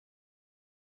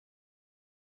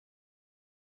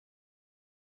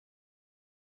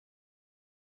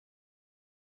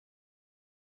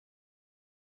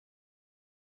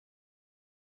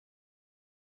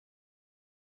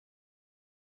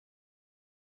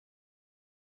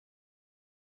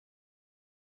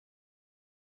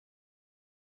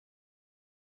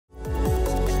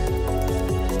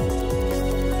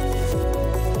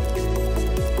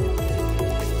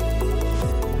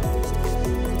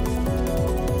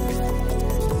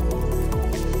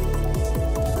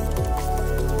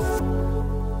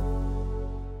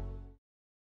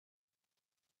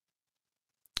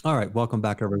All right, welcome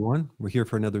back, everyone. We're here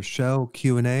for another show,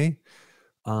 Q&A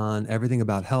on everything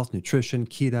about health, nutrition,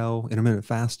 keto, intermittent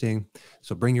fasting.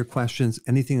 So bring your questions.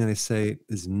 Anything that I say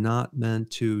is not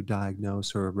meant to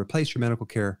diagnose or replace your medical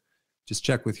care. Just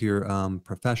check with your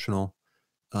professional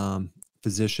um,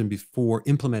 physician before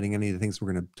implementing any of the things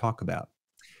we're going to talk about.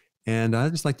 And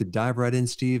I'd just like to dive right in,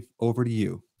 Steve, over to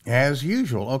you. As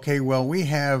usual. Okay, well, we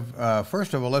have,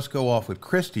 first of all, let's go off with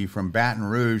Christy from Baton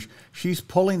Rouge. She's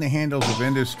pulling the handles of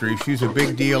industry. She's a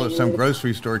big deal at some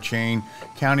grocery store chain,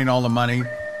 counting all the money.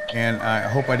 And I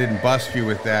hope I didn't bust you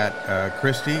with that,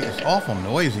 Christy. It's awful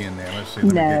noisy in there. Let's see.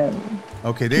 No.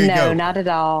 Okay, there you go. No, not at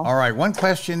all. All right, one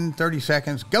question, 30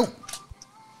 seconds, go.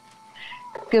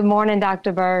 Good morning,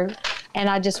 Dr. Berg. And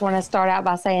I just want to start out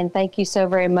by saying thank you so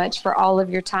very much for all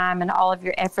of your time and all of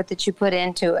your effort that you put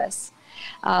into us.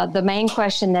 The main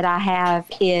question that I have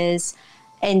is,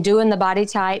 in doing the body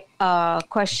type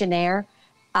questionnaire,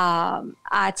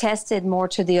 I tested more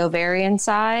to the ovarian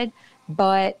side,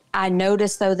 but I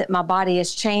noticed, though, that my body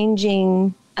is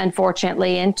changing,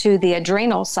 unfortunately, into the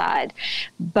adrenal side.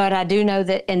 But I do know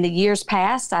that in the years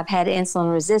past, I've had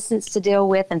insulin resistance to deal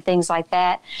with and things like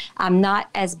that. I'm not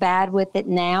as bad with it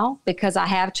now because I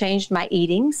have changed my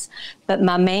eatings. But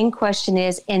my main question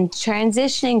is, in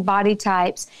transitioning body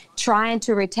types, trying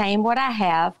to retain what I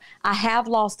have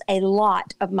lost a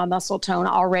lot of my muscle tone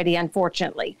already,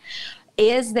 unfortunately.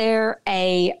 Is there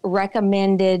a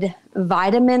recommended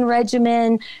vitamin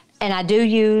regimen? And I do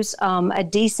use a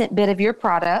decent bit of your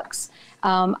products.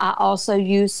 I also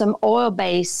use some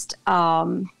oil-based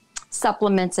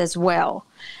supplements as well.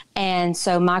 And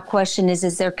so my question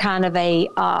is there kind of a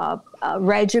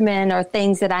regimen or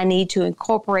things that I need to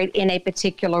incorporate in a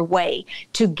particular way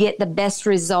to get the best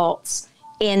results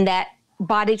in that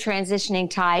body transitioning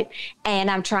type? And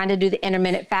I'm trying to do the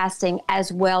intermittent fasting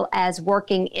as well as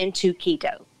working into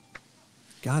keto.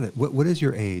 Got it. What is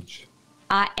your age?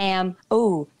 I am,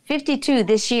 52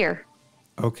 this year.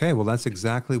 Okay, well, that's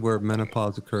exactly where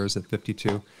menopause occurs at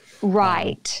 52.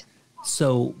 Right.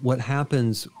 So what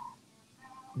happens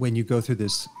when you go through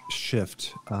this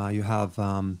shift? You have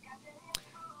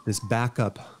this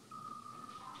backup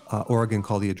organ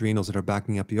called the adrenals that are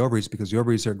backing up the ovaries because the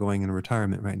ovaries are going into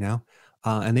retirement right now.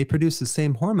 And they produce the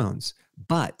same hormones.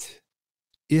 But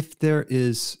if there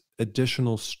is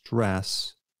additional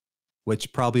stress,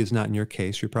 which probably is not in your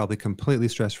case, you're probably completely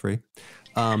stress-free,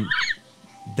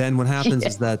 then what happens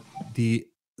is that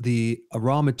the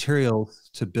raw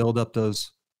materials to build up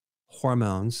those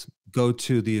hormones go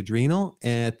to the adrenal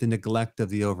at the neglect of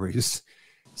the ovaries.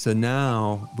 So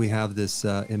now we have this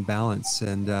imbalance,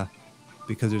 and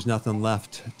because there's nothing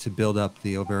left to build up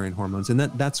the ovarian hormones. And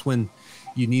that's when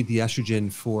you need the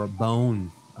estrogen for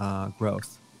bone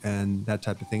growth and that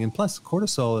type of thing. And plus,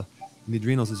 cortisol in the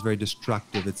adrenals is very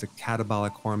destructive. It's a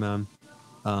catabolic hormone.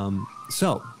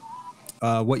 So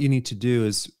what you need to do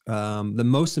is the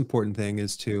most important thing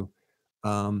is to,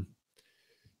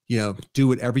 do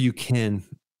whatever you can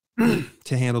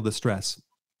to handle the stress,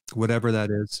 whatever that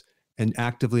is, and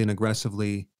actively and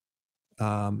aggressively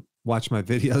watch my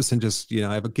videos and just,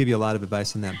 I will give you a lot of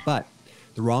advice on that. But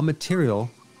the raw material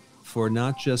for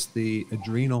not just the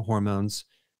adrenal hormones,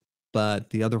 but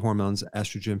the other hormones,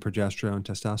 estrogen, progesterone,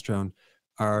 testosterone,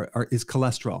 is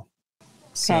cholesterol.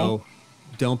 So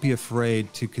don't be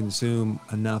afraid to consume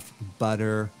enough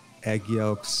butter, egg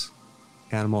yolks,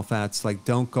 animal fats. Like,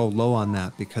 don't go low on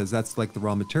that because that's like the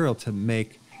raw material to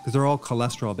make, because they're all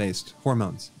cholesterol-based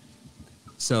hormones.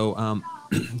 So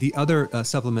the other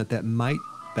supplement that might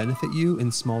benefit you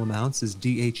in small amounts is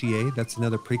DHEA. That's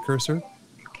another precursor.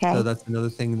 Okay. So that's another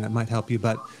thing that might help you.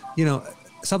 But,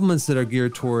 supplements that are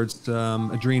geared towards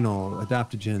adrenal,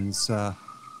 adaptogens,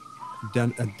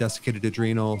 desiccated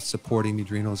adrenal, supporting the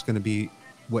adrenal is going to be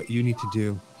what you need to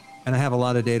do. And I have a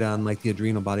lot of data on like the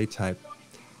adrenal body type.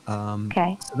 So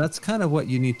that's kind of what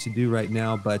you need to do right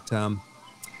now. But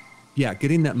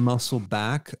getting that muscle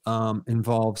back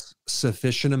involves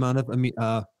sufficient amount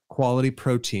of quality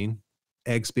protein,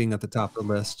 eggs being at the top of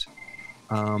the list.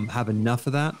 Have enough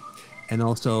of that. And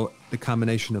also the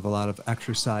combination of a lot of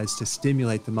exercise to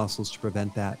stimulate the muscles to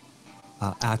prevent that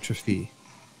atrophy.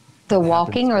 The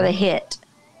walking or the HIIT?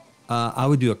 I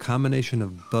would do a combination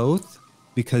of both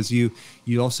because you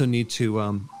also need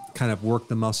to kind of work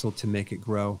the muscle to make it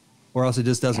grow, or else it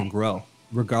just doesn't grow,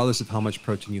 regardless of how much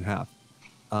protein you have.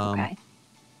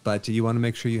 But you want to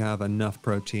make sure you have enough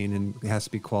protein, and it has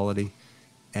to be quality.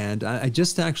 And I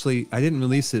didn't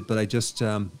release it, but I just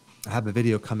have a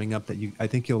video coming up that I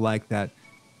think you'll like that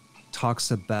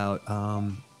talks about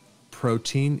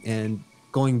protein and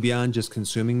going beyond just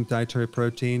consuming dietary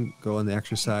protein, go on the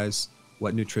exercise,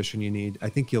 what nutrition you need. I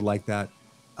think you'll like that.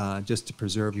 just to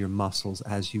preserve your muscles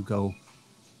as you go,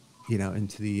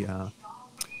 into the,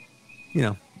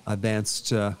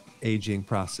 advanced aging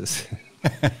process.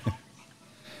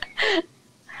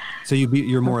 So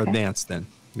you're more advanced then.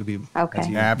 You'll be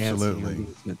Okay. Absolutely.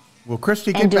 Well,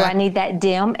 Christy, and do I need that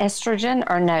dim estrogen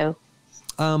or no?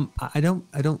 I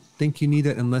don't think you need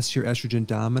it unless you're estrogen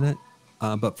dominant.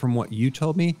 But from what you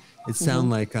told me, it sounds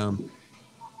like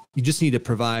you just need to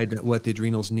provide what the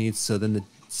adrenals need, so then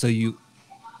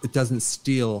it doesn't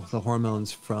steal the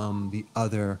hormones from the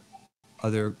other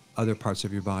parts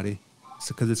of your body.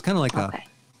 So because it's kind of like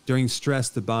during stress,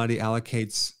 the body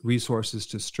allocates resources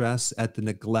to stress at the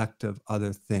neglect of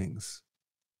other things.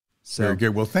 So, very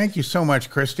good. Well, thank you so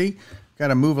much, Christy. Got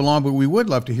to move along, but we would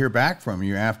love to hear back from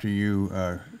you after you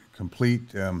complete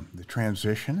the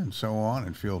transition and so on,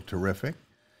 and feel terrific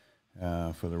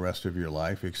for the rest of your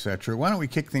life, etc. Why don't we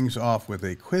kick things off with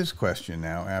a quiz question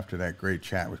now after that great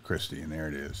chat with Christy? And there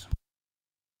it is.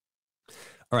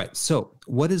 All right. So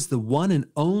what is the one and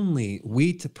only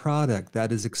wheat product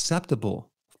that is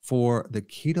acceptable for the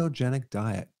ketogenic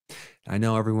diet? I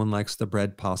know everyone likes the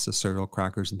bread, pasta, cereal,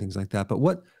 crackers, and things like that, but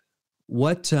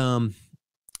what's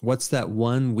that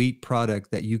one wheat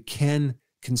product that you can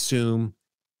consume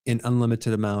in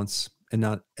unlimited amounts and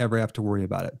not ever have to worry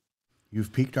about it?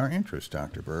 You've piqued our interest,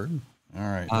 Dr. Berg. All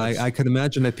right. I could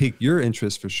imagine I piqued your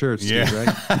interest for sure, Steve,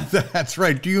 right? That's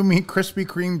right. Do you mean Krispy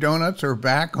Kreme donuts are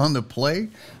back on the plate?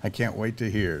 I can't wait to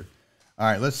hear. All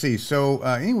right, let's see. So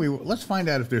anyway, let's find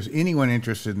out if there's anyone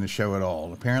interested in the show at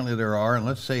all. Apparently there are, and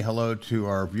let's say hello to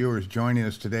our viewers joining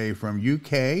us today from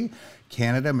UK,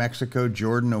 Canada, Mexico,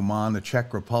 Jordan, Oman, the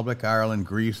Czech Republic, Ireland,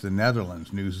 Greece, the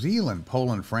Netherlands, New Zealand,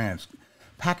 Poland, France,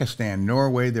 Pakistan,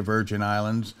 Norway, the Virgin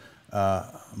Islands,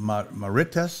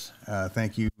 Mauritius,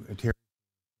 thank you, Terry,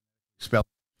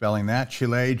 spelling that,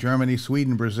 Chile, Germany,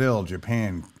 Sweden, Brazil,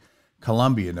 Japan,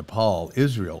 Colombia, Nepal,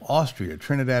 Israel, Austria,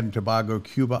 Trinidad and Tobago,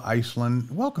 Cuba, Iceland,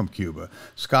 welcome Cuba,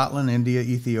 Scotland, India,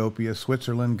 Ethiopia,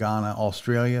 Switzerland, Ghana,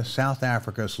 Australia, South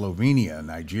Africa, Slovenia,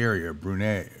 Nigeria,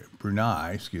 Brunei,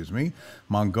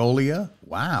 Mongolia,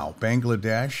 wow,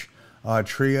 Bangladesh,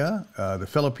 Eritrea, the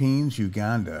Philippines,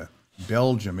 Uganda,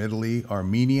 Belgium, Italy,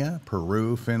 Armenia,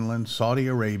 Peru, Finland, Saudi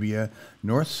Arabia,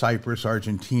 North Cyprus,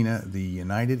 Argentina, the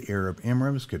United Arab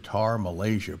Emirates, Qatar,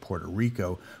 Malaysia, Puerto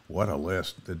Rico, what a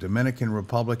list, the Dominican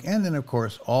Republic, and then, of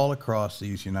course, all across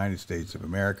these United States of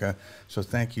America. So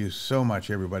thank you so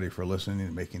much, everybody, for listening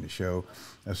and making the show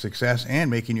a success and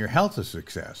making your health a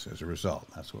success as a result.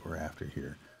 That's what we're after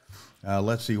here.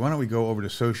 Let's see, why don't we go over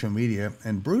to social media?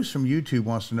 And Bruce from YouTube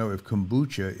wants to know if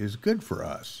kombucha is good for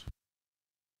us.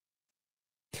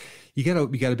 You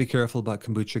gotta be careful about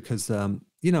kombucha because a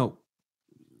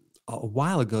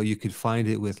while ago you could find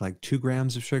it with like 2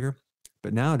 grams of sugar,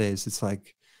 but nowadays it's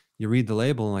like you read the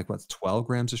label and like what's 12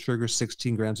 grams of sugar,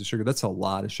 16 grams of sugar. That's a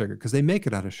lot of sugar because they make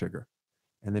it out of sugar,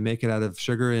 and they make it out of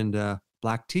sugar and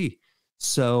black tea.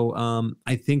 So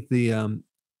I think the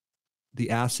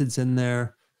acids in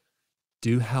there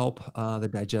do help the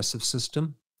digestive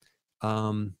system,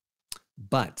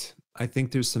 but I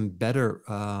think there's some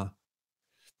better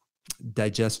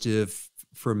digestive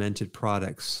fermented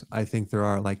products. I think there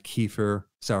are like kefir,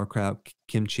 sauerkraut,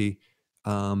 kimchi.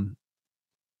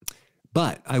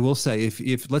 But I will say,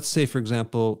 if let's say, for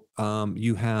example,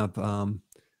 you have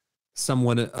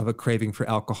somewhat of a craving for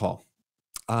alcohol,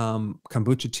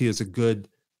 kombucha tea is a good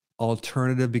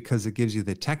alternative because it gives you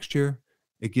the texture,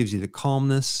 it gives you the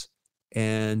calmness,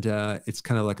 and it's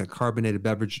kind of like a carbonated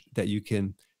beverage that you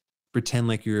can pretend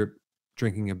like you're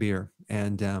drinking a beer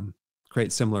and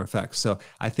create similar effects. So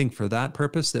I think for that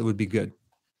purpose, that would be good.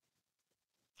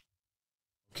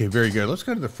 Okay, very good. Let's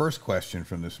go to the first question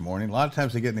from this morning. A lot of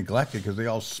times they get neglected because they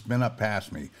all spin up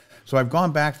past me. So I've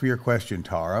gone back for your question,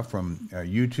 Tara, from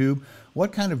YouTube.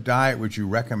 What kind of diet would you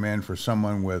recommend for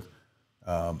someone with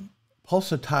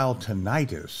pulsatile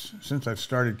tinnitus? Since I've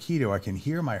started keto, I can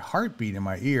hear my heartbeat in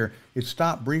my ear. It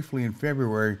stopped briefly in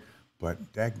February,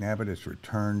 but dagnabbit, it's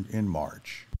returned in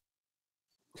March.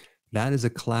 That is a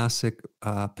classic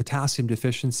potassium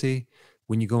deficiency.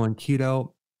 When you go on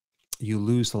keto, you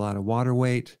lose a lot of water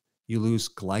weight, you lose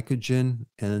glycogen,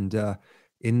 and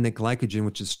in the glycogen,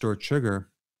 which is stored sugar,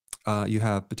 you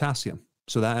have potassium.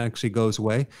 So that actually goes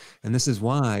away. And this is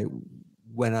why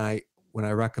when I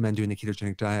recommend doing the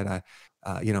ketogenic diet,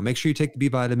 I make sure you take the B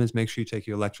vitamins, make sure you take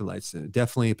your electrolytes.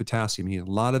 Definitely potassium. You need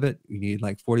a lot of it. You need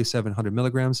like 4,700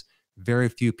 milligrams. Very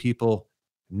few people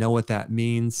know what that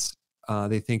means.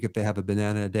 They think if they have a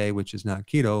banana a day, which is not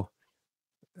keto,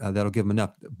 that'll give them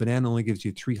enough. Banana only gives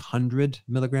you 300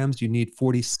 milligrams. You need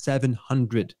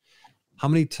 4,700. How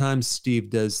many times, Steve,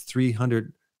 does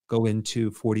 300 go into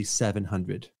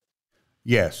 4,700?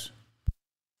 Yes.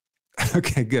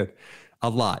 Okay, good. A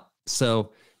lot.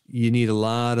 So you need a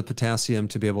lot of potassium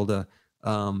to be able to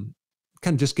kind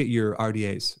of just get your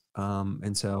RDAs.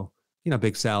 And so,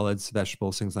 big salads,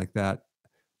 vegetables, things like that.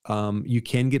 You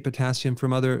can get potassium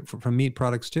from meat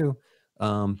products too.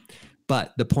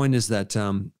 But the point is that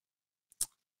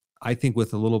I think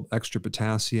with a little extra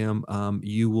potassium,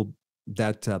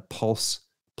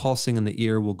 pulsing in the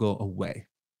ear will go away.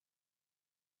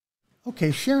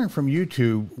 Okay, Sharon from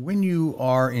YouTube, when you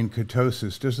are in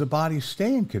ketosis, does the body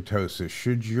stay in ketosis?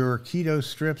 Should your keto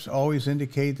strips always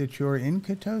indicate that you're in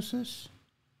ketosis?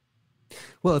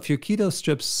 Well, if your keto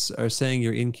strips are saying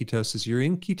you're in ketosis, you're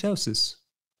in ketosis.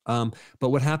 But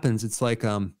what happens, it's like,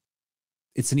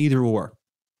 it's an either or.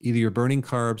 Either you're burning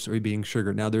carbs or you're being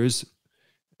sugar. Now there is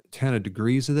kind of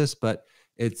degrees of this, but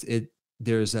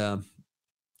there's a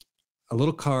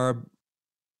little carb,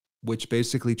 which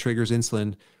basically triggers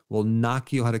insulin, will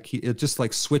knock you out of it just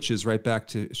like switches right back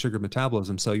to sugar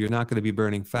metabolism. So you're not going to be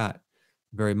burning fat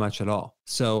very much at all.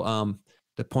 So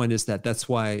the point is that's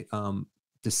why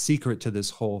the secret to this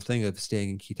whole thing of staying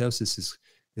in ketosis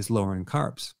is lowering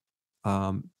carbs.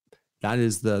 That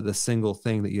is the single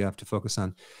thing that you have to focus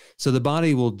on. So the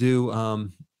body will do a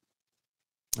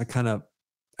kind of,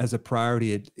 as a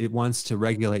priority, it wants to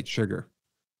regulate sugar.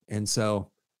 And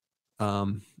so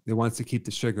it wants to keep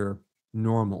the sugar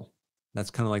normal. That's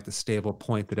kind of like the stable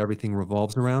point that everything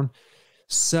revolves around.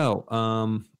 So,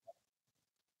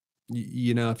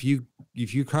 if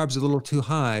your carbs are a little too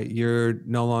high, you're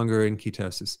no longer in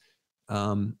ketosis.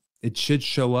 It should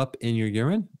show up in your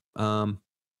urine.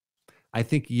 I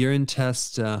think urine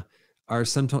tests are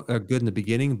sometimes good in the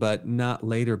beginning, but not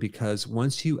later, because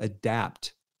once you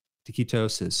adapt to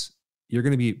ketosis, you're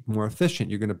going to be more efficient.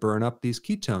 You're going to burn up these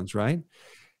ketones, right?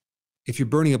 If you're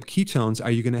burning up ketones, are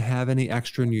you going to have any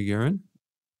extra in your urine?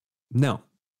 No,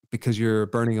 because you're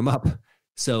burning them up.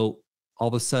 So all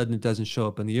of a sudden it doesn't show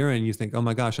up in the urine. You think, oh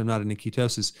my gosh, I'm not in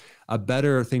ketosis. A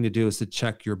better thing to do is to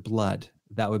check your blood.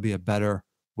 That would be a better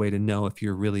way to know if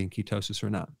you're really in ketosis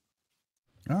or not.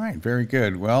 All right, very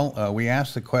good. Well, we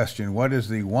asked the question, what is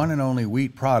the one and only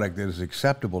wheat product that is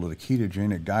acceptable to the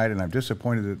ketogenic diet? And I'm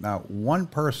disappointed that not one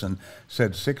person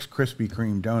said 6 Krispy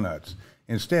Kreme donuts.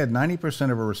 Instead,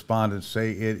 90% of our respondents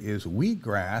say it is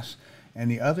wheatgrass,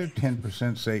 and the other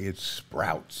 10% say it's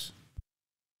sprouts.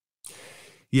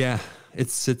 Yeah,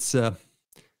 it's a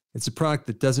product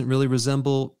that doesn't really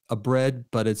resemble a bread,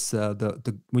 but it's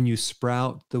when you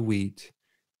sprout the wheat,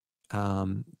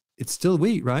 it's still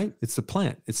wheat, right? It's the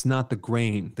plant. It's not the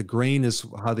grain. The grain is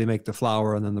how they make the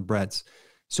flour and then the breads.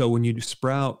 So when you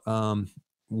sprout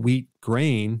wheat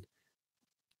grain,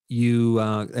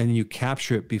 you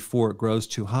capture it before it grows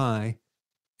too high,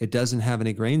 it doesn't have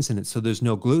any grains in it. So there's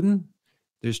no gluten.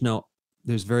 There's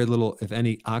very little, if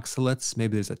any, oxalates.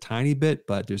 Maybe there's a tiny bit,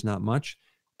 but there's not much.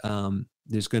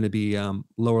 There's going to be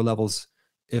lower levels,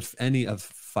 if any, of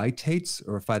phytates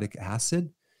or phytic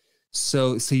acid.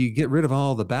 So you get rid of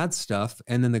all the bad stuff,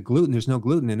 and then the gluten, there's no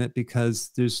gluten in it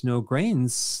because there's no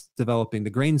grains developing. The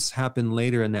grains happen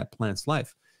later in that plant's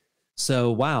life.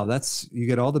 So wow, you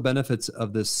get all the benefits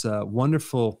of this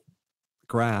wonderful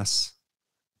grass,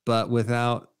 but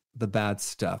without the bad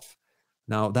stuff.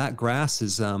 Now that grass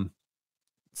is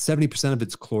 70% of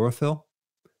it's chlorophyll.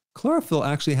 Chlorophyll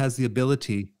actually has the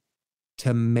ability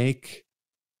to make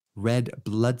red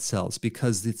blood cells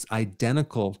because it's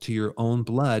identical to your own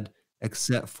blood,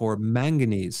 except for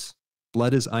manganese.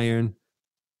 Blood is iron,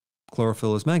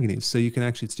 chlorophyll is manganese. So you can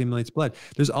actually stimulate blood.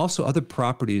 There's also other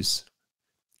properties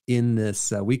in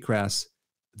this wheatgrass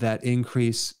that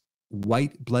increase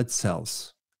white blood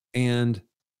cells and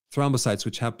thrombocytes,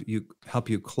 which help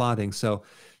you clotting. So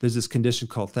there's this condition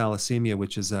called thalassemia,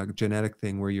 which is a genetic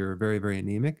thing where you're very, very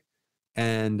anemic.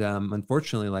 And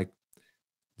unfortunately, like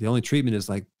the only treatment is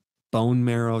like bone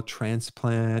marrow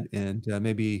transplant and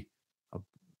maybe a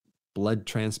blood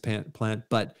transplant,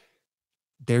 but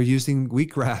they're using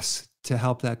wheatgrass to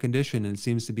help that condition, and it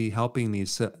seems to be helping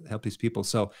help these people.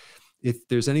 So if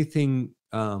there's anything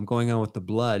going on with the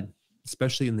blood,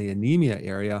 especially in the anemia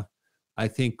area, I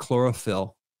think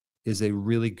chlorophyll is a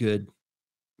really good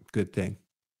thing.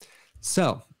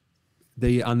 So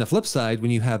on the flip side,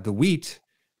 when you have the wheat,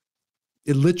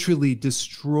 it literally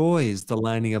destroys the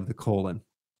lining of the colon.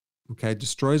 Okay,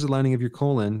 destroys the lining of your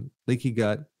colon, leaky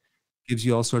gut, gives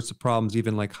you all sorts of problems,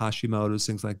 even like Hashimoto's,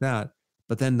 things like that.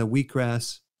 But then the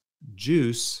wheatgrass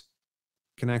juice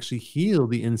can actually heal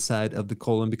the inside of the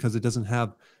colon because it doesn't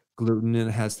have gluten and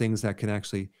it has things that can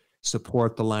actually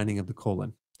support the lining of the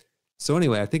colon. So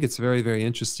anyway, I think it's very, very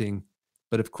interesting,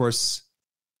 but of course,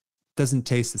 doesn't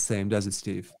taste the same, does it,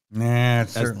 Steve? Nah, it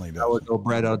as certainly the doesn't. sourdough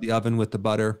bread out of the oven with the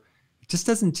butter. It just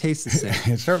doesn't taste the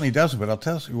same. It certainly doesn't, but I'll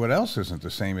tell you what else isn't the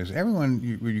same is when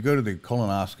you go to the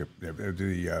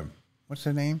colonoscopy, what's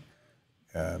the name?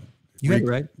 You had it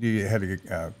right. You had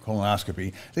a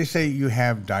colonoscopy. They say you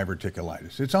have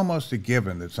diverticulitis. It's almost a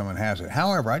given that someone has it.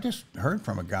 However, I just heard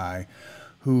from a guy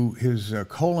who his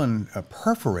colon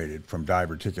perforated from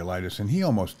diverticulitis, and he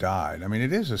almost died. I mean,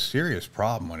 it is a serious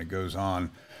problem when it goes on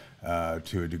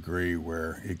to a degree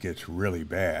where it gets really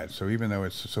bad. So even though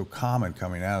it's so common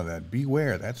coming out of that,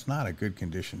 beware, that's not a good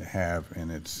condition to have in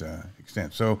its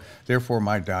extent. So therefore,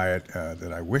 my diet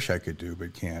that I wish I could do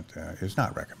but can't is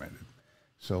not recommended.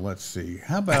 So let's see.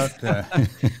 How about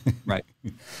right?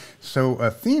 So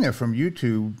Athena from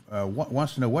YouTube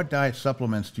wants to know, what diet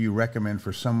supplements do you recommend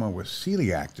for someone with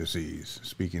celiac disease?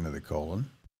 Speaking of the colon.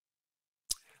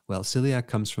 Well, celiac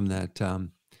comes from that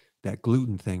that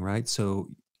gluten thing, right? So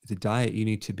the diet you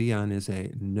need to be on is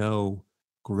a no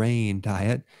grain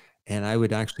diet, and I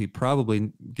would actually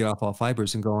probably get off all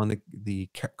fibers and go on the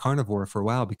carnivore for a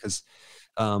while, because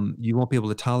you won't be able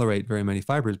to tolerate very many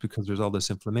fibers because there's all this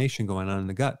inflammation going on in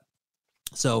the gut.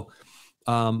 So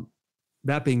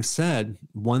that being said,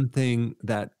 one thing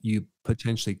that you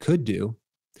potentially could do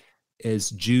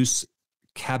is juice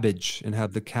cabbage and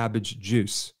have the cabbage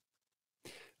juice.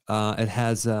 It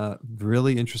has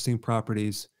really interesting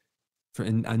properties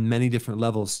on many different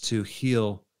levels to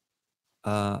heal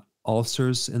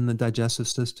ulcers in the digestive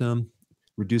system,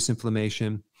 reduce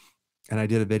inflammation, and I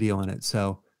did a video on it.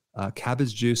 So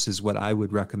cabbage juice is what I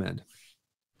would recommend.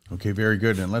 Okay, very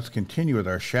good. And let's continue with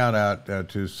our shout out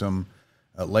to some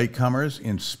latecomers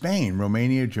in Spain,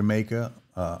 Romania, Jamaica,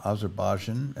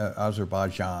 Azerbaijan,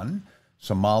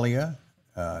 Somalia,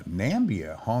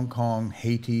 Namibia, Hong Kong,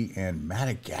 Haiti, and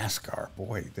Madagascar.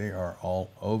 Boy, they are all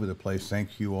over the place.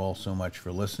 Thank you all so much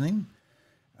for listening.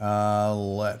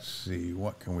 Let's see,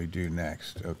 what can we do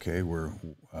next? Okay, why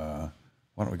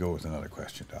don't we go with another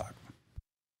question, Doc?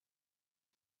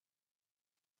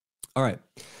 All right.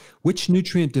 Which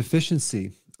nutrient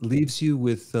deficiency leaves you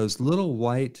with those little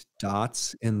white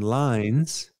dots and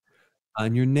lines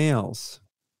on your nails?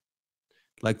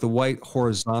 Like the white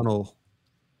horizontal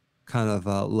kind of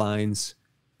lines.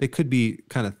 They could be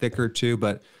kind of thicker too,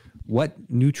 but what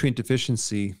nutrient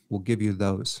deficiency will give you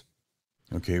those?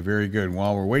 Okay, very good.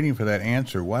 While we're waiting for that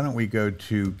answer, why don't we go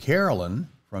to Carolyn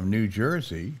from New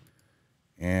Jersey?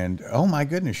 And oh my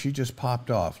goodness, she just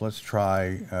popped off. Let's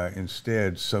try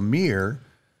instead Samir,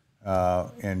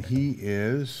 and he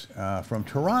is from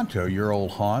Toronto, your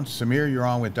old haunt. Samir, you're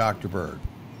on with Dr. Berg.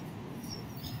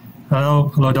 Hello,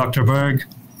 Dr. Berg.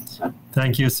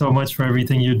 Thank you so much for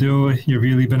everything you do. You've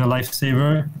really been a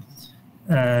lifesaver.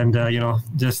 And,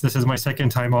 this is my second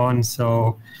time on.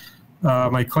 So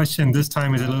my question this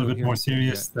time is a little bit more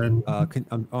serious than...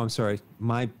 I'm sorry.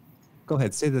 Go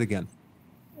ahead. Say that again.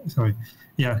 Sorry.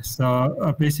 Yeah.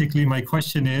 So basically my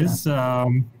question is,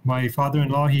 my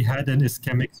father-in-law, he had an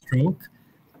ischemic stroke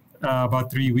about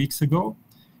 3 weeks ago.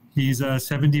 He's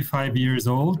 75 years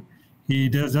old. He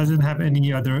doesn't have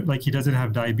any other, he doesn't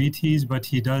have diabetes, but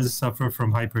he does suffer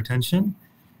from hypertension.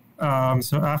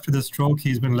 So after the stroke,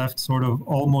 he's been left sort of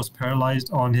almost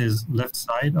paralyzed on his left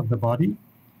side of the body.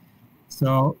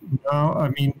 So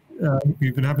now,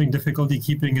 we've been having difficulty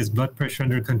keeping his blood pressure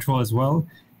under control as well.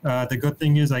 The good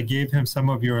thing is I gave him some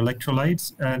of your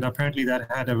electrolytes, and apparently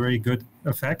that had a very good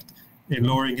effect in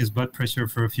lowering his blood pressure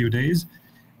for a few days.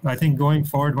 I think going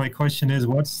forward, my question is,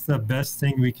 what's the best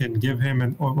thing we can give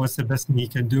him, or what's the best thing he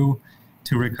can do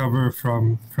to recover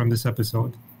from this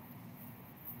episode?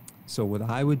 So what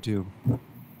I would do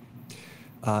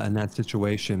in that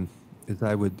situation is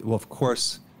of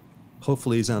course,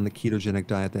 hopefully he's on the ketogenic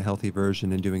diet, the healthy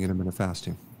version, and doing intermittent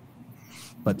fasting.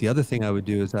 But the other thing I would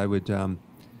do is I would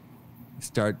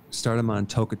start him on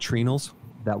tocotrienols.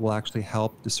 That will actually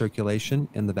help the circulation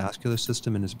in the vascular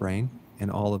system in his brain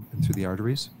and through the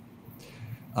arteries.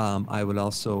 I would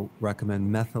also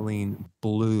recommend methylene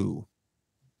blue,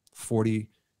 40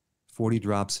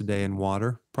 drops a day in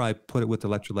water. Probably put it with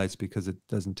electrolytes because it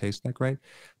doesn't taste that great.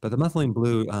 But the methylene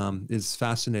blue is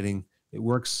fascinating. It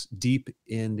works deep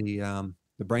in the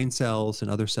brain cells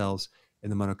and other cells in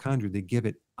the mitochondria. They give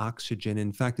it oxygen.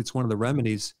 In fact, it's one of the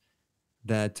remedies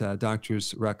that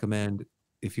doctors recommend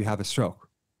if you have a stroke,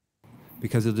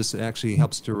 because this actually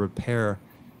helps to repair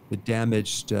the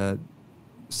damaged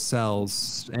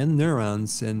cells and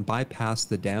neurons and bypass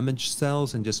the damaged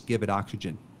cells and just give it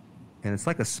oxygen. And it's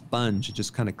like a sponge. It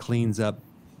just kind of cleans up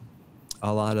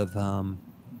a lot of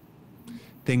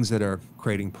things that are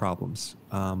creating problems,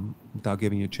 without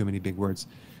giving you too many big words.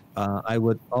 I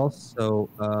would also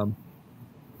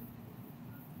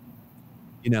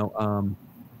you know,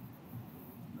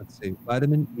 let's see,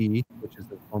 vitamin E, which is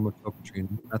a form of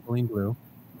tocotrienol, methylene blue,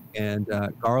 and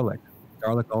garlic.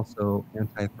 Garlic also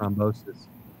anti-thrombosis,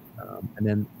 and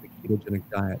then the ketogenic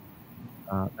diet.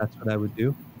 That's what I would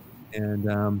do.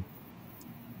 And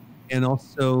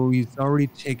also he's already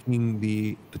taking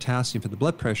the potassium for the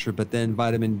blood pressure, but then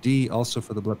vitamin D also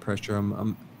for the blood pressure.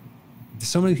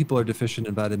 So many people are deficient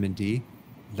in vitamin D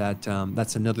that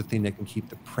that's another thing that can keep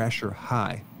the pressure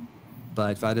high.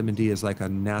 But vitamin D is like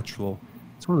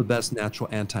it's one of the best natural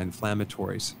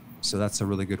anti-inflammatories. So that's a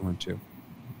really good one too.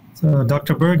 So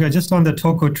Dr. Berg, just on the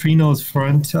tocotrienols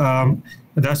front,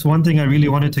 that's one thing I really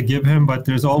wanted to give him, but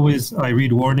there's always, I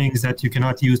read warnings that you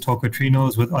cannot use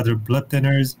tocotrienols with other blood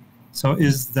thinners. So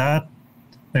is that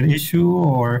an issue,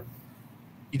 or?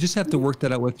 You just have to work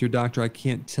that out with your doctor. I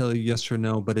can't tell you yes or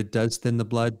no, but it does thin the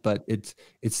blood, but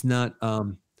it's not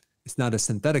a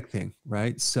synthetic thing,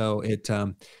 right? So it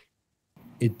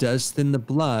does thin the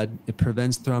blood. It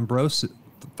prevents thrombosis,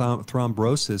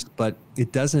 but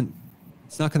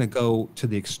it's not going to go to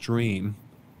the extreme,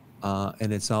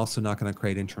 and it's also not going to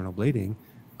create internal bleeding.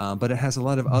 But it has a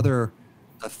lot of other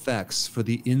effects for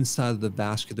the inside of the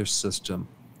vascular system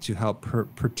to help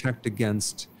protect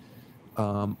against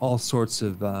all sorts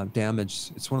of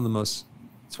damage. It's one of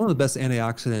the best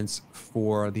antioxidants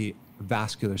for the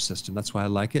vascular system. That's why I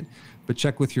like it. But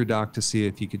check with your doc to see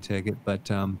if you could take it. But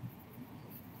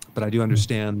I do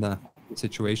understand the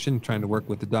situation. Trying to work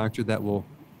with the doctor that will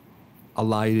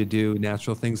allow you to do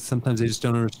natural things. Sometimes they just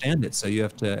don't understand it, so you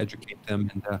have to educate them,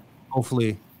 and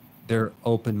hopefully they're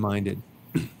open-minded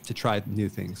to try new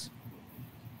things.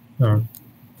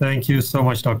 Thank you so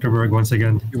much, Dr. Berg, once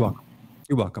again. You're welcome.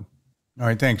 You're welcome. All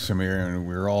right, thanks, Samir. And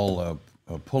we're all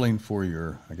pulling for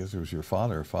I guess it was your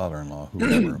father or father-in-law,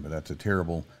 whoever, but that's a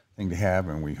terrible thing to have,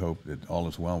 and we hope that all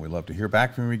is well. We'd love to hear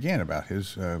back from him again about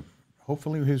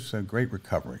hopefully his great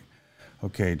recovery.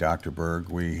 Okay, Dr. Berg,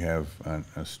 we have an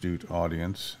astute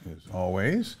audience as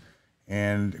always.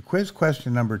 And quiz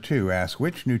question number 2 asks,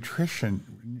 which nutrient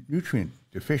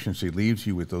deficiency leaves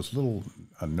you with those little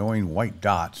annoying white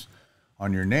dots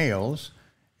on your nails?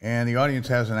 And the audience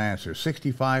has an answer.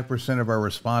 65% of our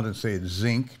respondents say it's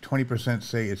zinc, 20%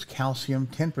 say it's calcium,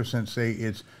 10% say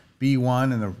it's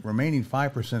B1, and the remaining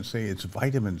 5% say it's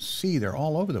vitamin C. They're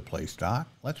all over the place, Doc.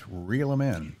 Let's reel them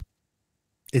in.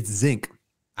 It's zinc.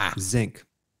 Zinc.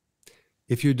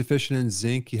 If you're deficient in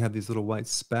zinc, you have these little white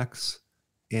specks.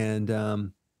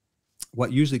 And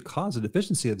what usually causes a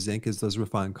deficiency of zinc is those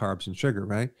refined carbs and sugar,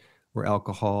 right? Or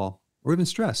alcohol, or even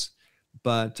stress.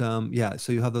 But yeah,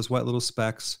 so you have those white little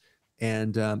specks.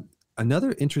 And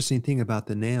another interesting thing about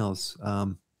the nails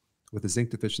with the zinc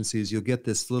deficiency is you'll get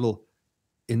this little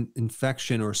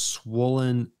infection or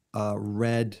swollen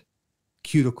red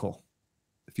cuticle.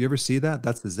 If you ever see that,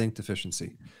 that's the zinc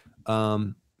deficiency.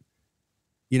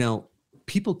 You know,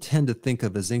 people tend to think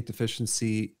of a zinc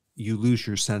deficiency, you lose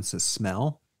your sense of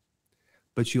smell,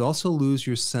 but you also lose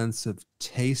your sense of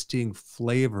tasting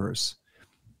flavors.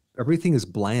 Everything is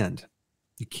bland.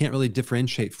 You can't really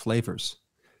differentiate flavors.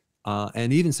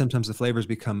 And even sometimes the flavors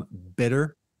become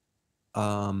bitter,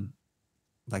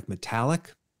 like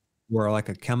metallic, or like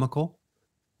a chemical.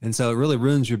 And so it really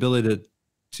ruins your ability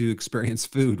to experience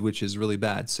food, which is really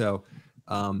bad. So,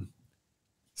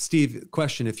 Steve,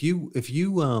 question: if you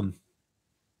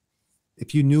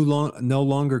no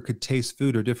longer could taste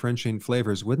food or differentiate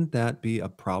flavors, wouldn't that be a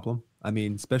problem? I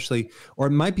mean, especially, or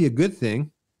it might be a good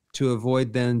thing to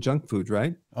avoid then junk food,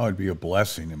 right? Oh, it'd be a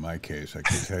blessing in my case. I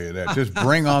can tell you that. Just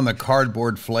bring on the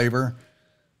cardboard flavor.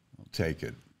 I'll take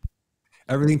it.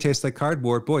 Everything tastes like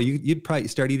cardboard. Boy, you'd probably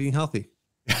start eating healthy.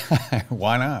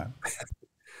 Why not?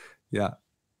 Yeah.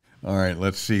 All right,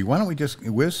 let's see. Why don't we just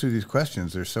whiz through these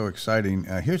questions? They're so exciting.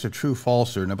 Here's a true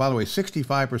falser. Now, by the way,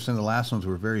 65% of the last ones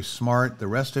were very smart. The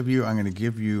rest of you, I'm going to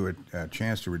give you a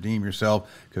chance to redeem yourself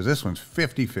because this one's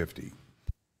 50-50.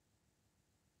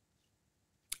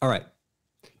 All right.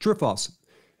 True or false?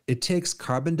 It takes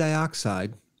carbon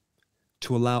dioxide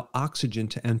to allow oxygen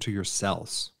to enter your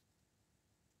cells.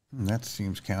 That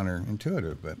seems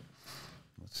counterintuitive, but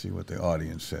let's see what the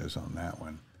audience says on that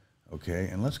one. Okay,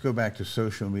 and let's go back to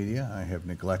social media. I have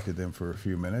neglected them for a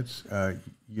few minutes.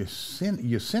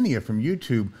 Yesenia from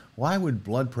YouTube, why would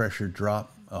blood pressure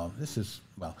drop?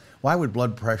 Why would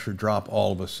blood pressure drop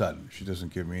all of a sudden? She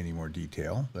doesn't give me any more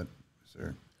detail, but is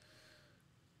there,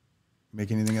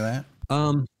 make anything of that?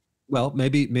 Well,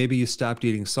 maybe you stopped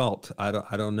eating salt. I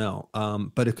don't know.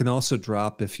 But it can also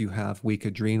drop if you have weak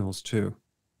adrenals too.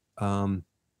 In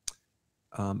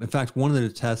fact, one of the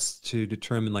tests to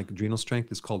determine like adrenal strength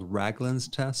is called Ragland's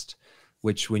test,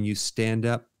 which when you stand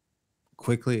up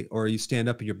quickly, or you stand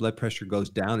up and your blood pressure goes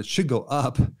down. It should go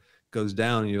up, goes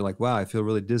down, and you're like, wow, I feel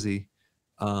really dizzy.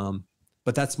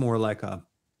 But that's more like a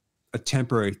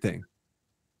temporary thing.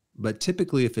 But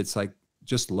typically, if it's like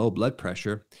just low blood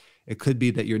pressure, it could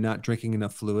be that you're not drinking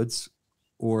enough fluids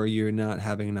or you're not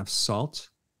having enough salt.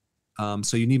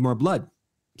 So you need more blood.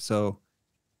 So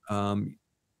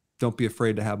don't be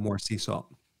afraid to have more sea salt.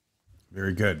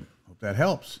 Very good. Hope that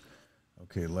helps.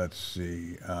 Okay, let's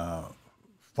see.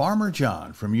 Farmer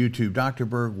John from YouTube. Dr.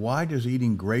 Berg, why does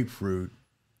eating grapefruit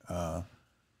the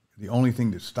only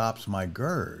thing that stops my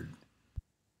GERD?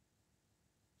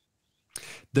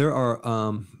 There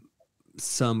are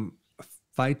some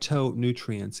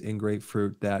phytonutrients in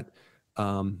grapefruit that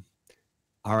are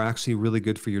actually really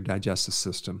good for your digestive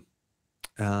system.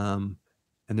 And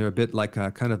they're a bit like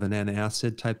a kind of an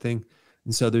antacid type thing.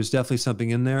 And so there's definitely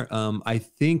something in there. I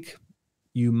think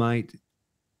you might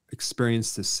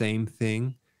experience the same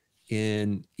thing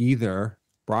in either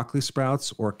broccoli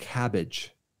sprouts or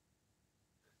cabbage,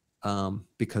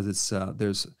 because it's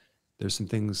there's some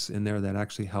things in there that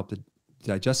actually help the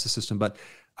digestive system. But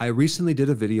I recently did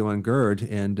a video on GERD,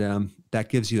 and that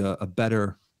gives you a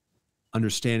better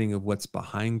understanding of what's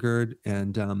behind GERD,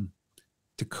 and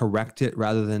to correct it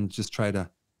rather than just try to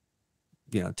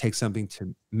take something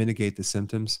to mitigate the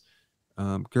symptoms.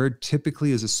 GERD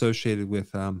typically is associated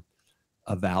with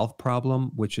a valve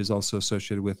problem, which is also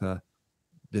associated with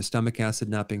the stomach acid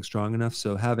not being strong enough.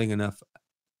 So having enough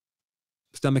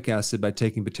stomach acid by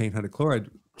taking betaine hydrochloride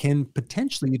can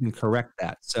potentially even correct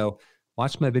that. So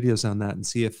watch my videos on that and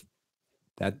see if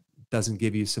that doesn't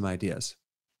give you some ideas.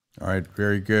 All right,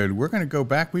 very good. We're going to go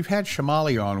back. We've had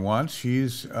Shamali on once.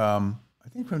 She's, I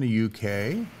think, from the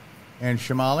UK. And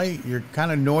Shamali, you're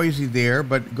kind of noisy there,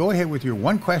 but go ahead with your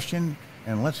one question,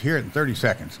 and let's hear it in 30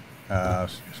 seconds.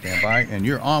 Stand by, and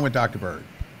you're on with Dr. Berg.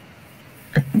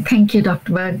 Thank you,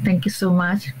 Dr. Berg. Thank you so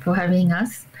much for having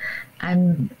us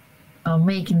and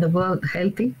making the world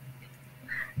healthy,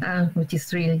 which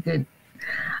is really good.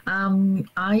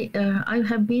 I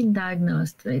have been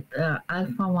diagnosed with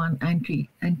alpha-1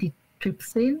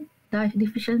 antitrypsin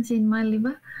deficiency in my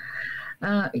liver.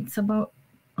 It's about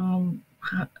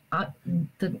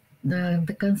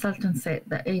the consultant said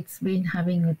that it's been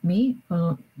having with me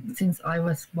since I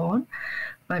was born,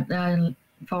 but I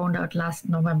found out last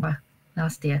November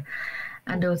last year.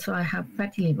 And also I have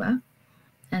fatty liver.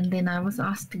 And then I was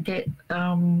asked to get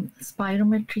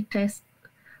spirometry test,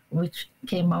 which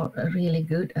came out really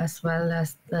good, as well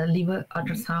as the liver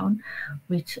ultrasound,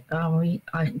 which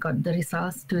I got the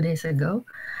results 2 days ago,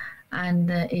 and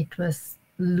it was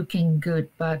looking good,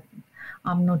 but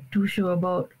I'm not too sure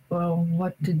about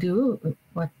what to do,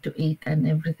 what to eat and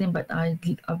everything. But I've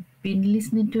been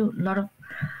listening to a lot of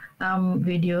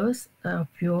videos of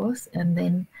yours, and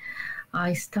then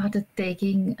I started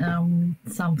taking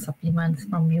some supplements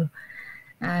from you,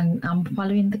 and I'm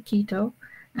following the keto,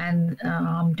 and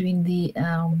I'm doing the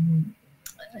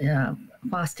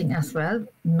fasting as well,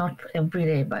 not every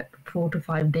day, but 4 to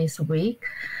 5 days a week.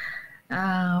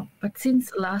 But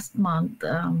since last month,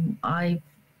 I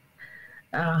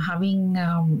having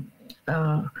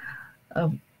a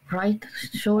right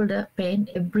shoulder pain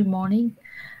every morning,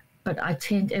 but I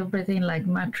change everything like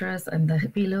mattress and the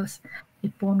pillows.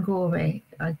 It won't go away.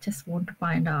 I just want to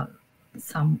find out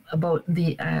some about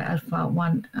the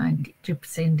alpha-1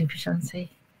 antitrypsin deficiency.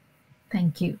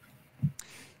 Thank you.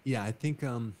 Yeah, I think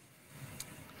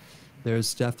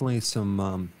there's definitely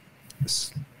some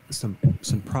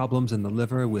problems in the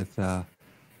liver with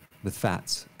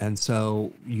fats, and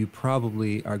so you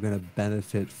probably are going to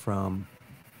benefit from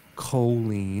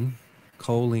choline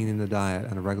in the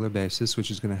diet on a regular basis, which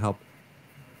is going to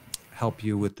help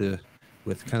you with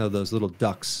kind of those little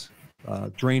ducts,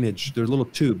 drainage. They're little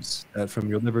tubes from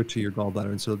your liver to your gallbladder,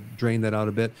 and so drain that out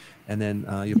a bit, and then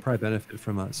you'll probably benefit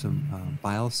from some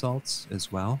bile salts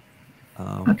as well.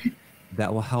 Okay.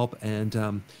 That will help,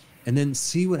 and then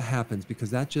see what happens, because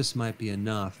that just might be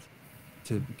enough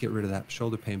to get rid of that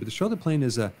shoulder pain. But the shoulder pain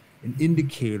is an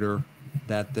indicator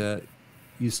that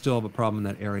you still have a problem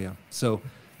in that area. So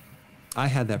I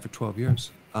had that for 12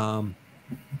 years.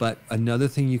 But another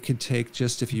thing you could take,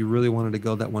 just if you really wanted to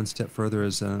go that one step further,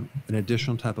 is an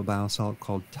additional type of bile salt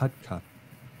called TUDCA.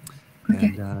 Okay.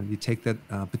 And you take that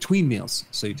between meals.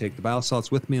 So you take the bile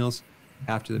salts with meals,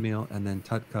 after the meal, and then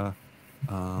TUDCA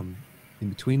in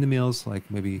between the meals, like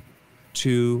maybe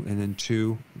 2 and then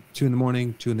 2 in the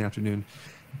morning, 2 in the afternoon,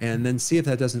 and then see if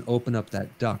that doesn't open up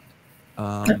that duct.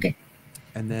 Okay.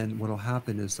 And then what'll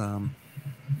happen is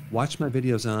watch my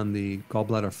videos on the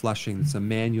gallbladder flushing. It's a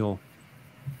manual,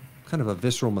 kind of a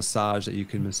visceral massage that you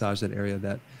can massage that area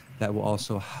that will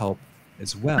also help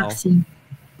as well. Vaccine.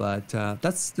 But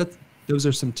those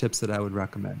are some tips that I would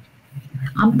recommend.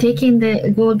 I'm taking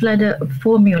the gallbladder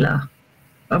formula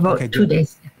about Okay, 2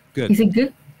 days. Good. Is it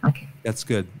good? Okay. That's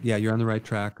good. Yeah, you're on the right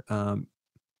track.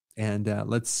 And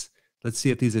let's see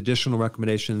if these additional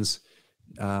recommendations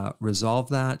resolve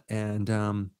that.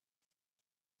 And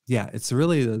yeah, it's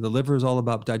really the liver is all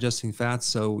about digesting fats,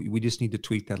 so we just need to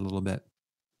tweak that a little bit.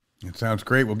 It sounds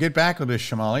great. We'll get back with this,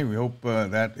 Shamali. We hope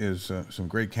that is some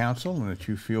great counsel and that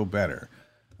you feel better.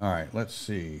 All right, let's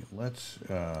see. Let's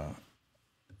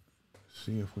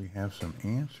see if we have some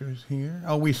answers here.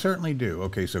 Oh, we certainly do.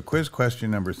 Okay, so quiz question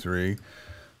number 3.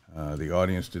 The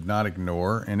audience did not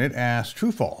ignore, and it asked,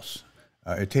 true, false.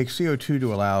 It takes CO2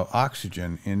 to allow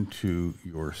oxygen into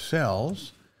your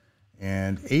cells,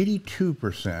 and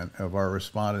 82% of our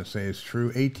respondents say it's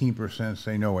true. 18%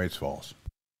 say no, it's false.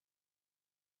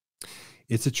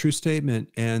 It's a true statement,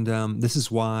 and this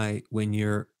is why when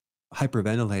you're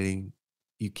hyperventilating,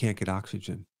 you can't get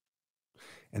oxygen,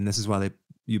 and this is why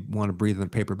you want to breathe in a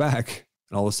paper bag,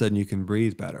 and all of a sudden you can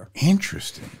breathe better.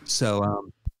 Interesting. So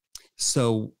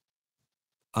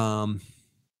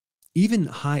even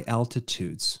high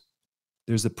altitudes,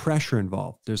 there's a pressure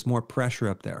involved. There's more pressure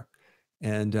up there,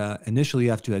 and initially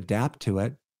you have to adapt to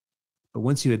it, but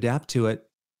once you adapt to it,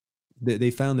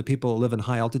 they found that people that live in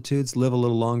high altitudes live a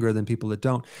little longer than people that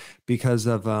don't, because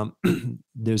of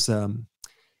there's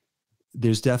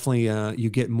definitely you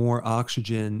get more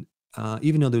oxygen,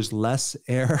 even though there's less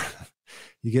air,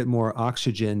 you get more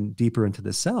oxygen deeper into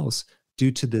the cells due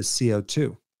to this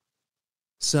CO2.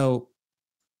 So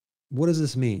what does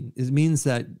this mean? It means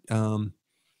that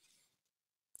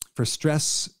for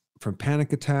stress, for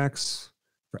panic attacks,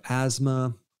 for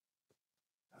asthma,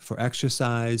 for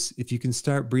exercise, if you can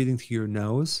start breathing through your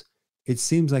nose, it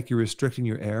seems like you're restricting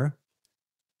your air,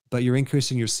 but you're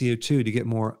increasing your CO2 to get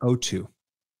more O2.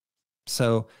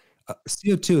 So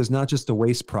CO2 is not just a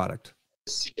waste product.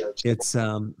 It's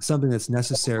something that's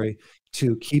necessary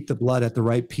to keep the blood at the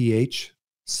right pH,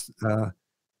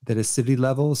 that acidity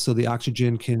level, so the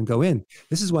oxygen can go in.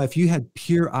 This is why if you had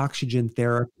pure oxygen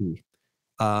therapy,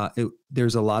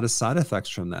 there's a lot of side effects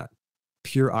from that.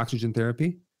 Pure oxygen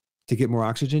therapy, to get more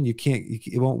oxygen,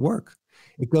 it won't work.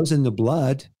 It goes in the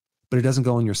blood, but it doesn't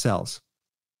go in your cells.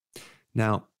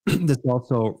 Now, this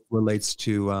also relates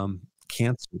to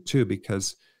cancer too,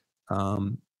 because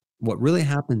what really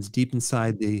happens deep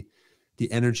inside the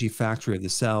energy factory of the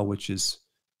cell, which is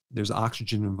there's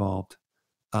oxygen involved,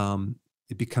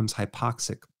 it becomes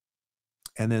hypoxic.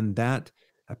 And then that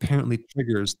apparently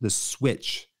triggers the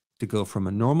switch to go from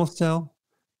a normal cell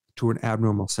to an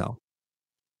abnormal cell.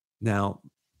 Now,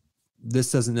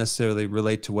 this doesn't necessarily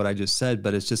relate to what I just said,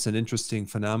 but it's just an interesting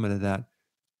phenomena that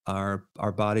our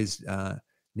bodies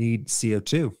need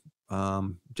CO2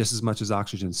 just as much as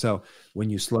oxygen. So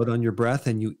when you slow down your breath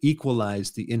and you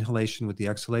equalize the inhalation with the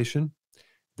exhalation,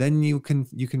 then you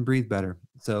can breathe better.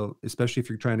 So especially if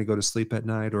you're trying to go to sleep at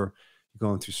night or you're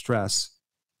going through stress,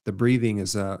 the breathing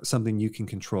is something you can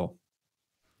control.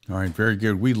 All right, very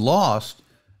good. We lost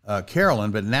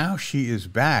Carolyn, but now she is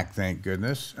back, thank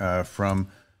goodness, from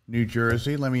New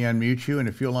Jersey. Let me unmute you, and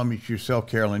if you'll unmute yourself,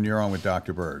 Carolyn, you're on with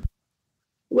Dr. Berg.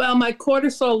 Well, my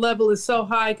cortisol level is so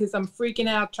high because I'm freaking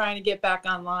out trying to get back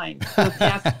online for the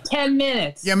past 10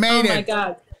 minutes. You made it. Oh, my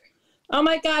God. Oh,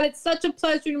 my God. It's such a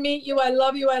pleasure to meet you. I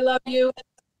love you. I love you.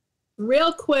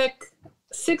 Real quick,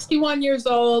 61 years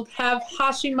old, have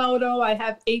Hashimoto. I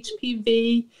have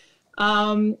HPV.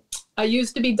 I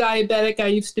used to be diabetic. I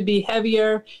used to be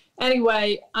heavier.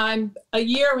 Anyway, I'm a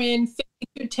year in,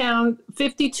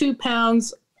 52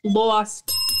 pounds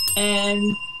lost, and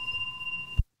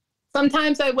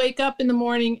sometimes I wake up in the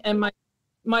morning and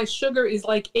my sugar is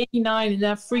like 89, and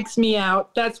that freaks me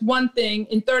out. That's one thing.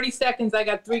 In 30 seconds, I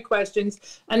got 3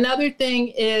 questions. Another thing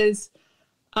is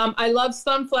I love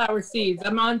sunflower seeds.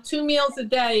 I'm on 2 meals a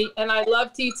day, and I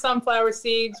love to eat sunflower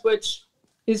seeds, which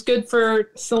is good for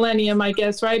selenium, I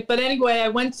guess, right? But anyway, I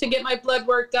went to get my blood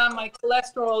work done. My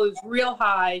cholesterol is real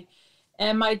high,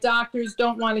 and my doctors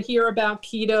don't want to hear about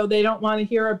keto. They don't want to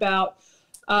hear about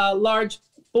large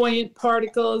buoyant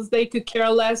particles. They could care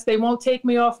less. They won't take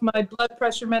me off my blood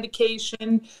pressure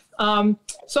medication. So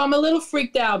I'm a little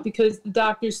freaked out because the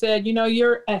doctor said,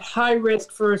 you're at high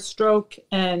risk for a stroke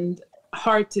and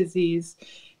heart disease.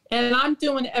 And I'm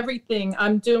doing everything.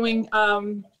 I'm doing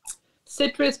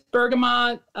citrus,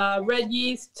 bergamot, red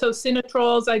yeast,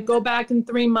 tocinatrols. I go back in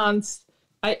 3 months.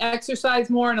 I exercise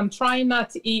more, and I'm trying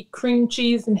not to eat cream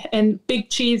cheese and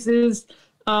big cheeses.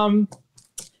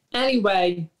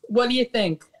 Anyway, what do you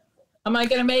think? Am I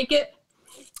going to make it?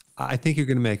 I think you're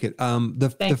going to make it.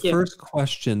 The first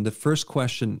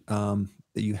question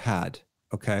that you had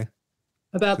Okay.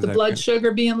 About the blood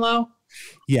sugar being low?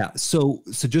 Yeah. So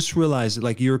just realize that,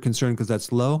 like, you're concerned because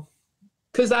that's low?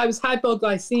 Because I was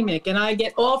hypoglycemic, and I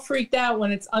get all freaked out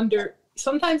when it's under,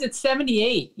 sometimes it's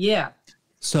 78. Yeah.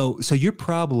 So you're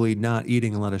probably not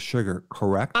eating a lot of sugar,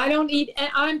 correct? I don't eat, and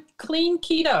I'm clean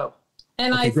keto,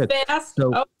 and I fast.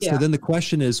 So then the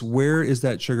question is, where is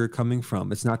that sugar coming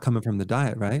from? It's not coming from the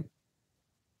diet, right?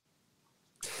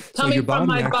 Coming from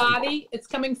my body. It's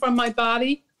coming from my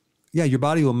body. Yeah, your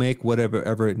body will make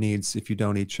whatever it needs if you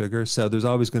don't eat sugar. So there's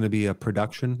always going to be a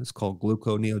production. It's called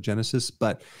gluconeogenesis.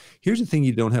 But here's the thing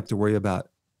you don't have to worry about.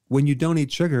 When you don't eat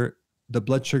sugar, the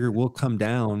blood sugar will come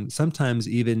down, sometimes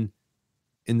even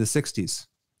in the 60s.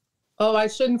 Oh, I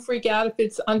shouldn't freak out if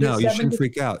it's under 70? No, you shouldn't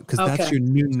freak out because that's your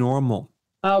new normal.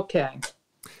 Okay.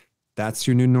 That's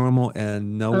your new normal,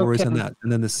 and no worries on that.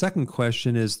 And then the second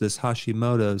question is this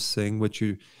Hashimoto's thing, which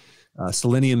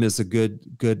selenium is a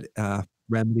good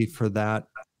remedy for that.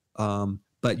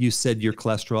 But you said your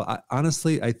cholesterol.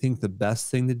 Honestly, I think the best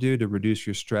thing to do to reduce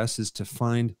your stress is to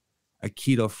find a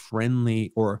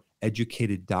keto-friendly or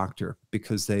educated doctor,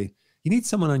 because you need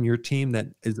someone on your team that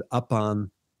is up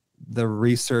on the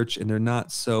research and they're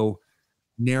not so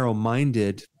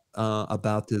narrow-minded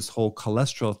about this whole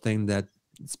cholesterol thing that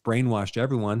it's brainwashed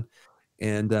everyone.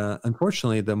 And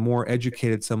unfortunately, the more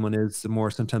educated someone is, the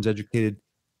more sometimes educated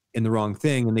in the wrong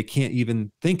thing, and they can't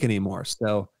even think anymore.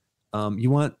 So you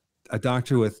want a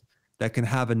doctor that can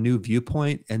have a new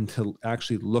viewpoint and to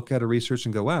actually look at a research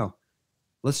and go, wow,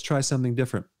 let's try something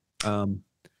different.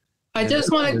 I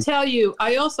just want to tell you,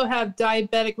 I also have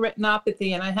diabetic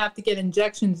retinopathy, and I have to get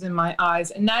injections in my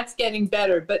eyes, and that's getting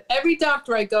better. But every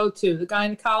doctor I go to, the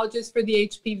gynecologist for the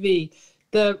HPV,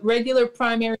 the regular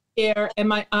primary care, and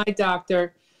my eye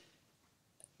doctor,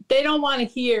 they don't want to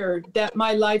hear that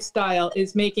my lifestyle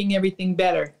is making everything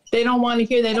better. They don't want to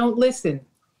hear, they don't listen.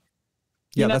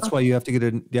 Yeah, that's why you have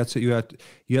to that's what you have to,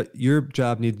 your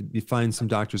job needs to be find some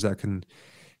doctors that can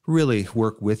really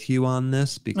work with you on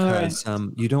this, because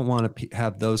you don't want to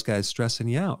have those guys stressing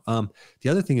you out. The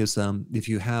other thing is, if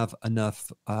you have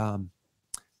enough,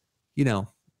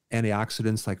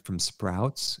 antioxidants like from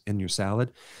sprouts in your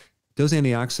salad, those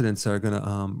antioxidants are going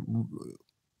to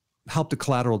help the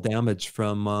collateral damage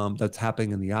from that's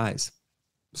happening in the eyes.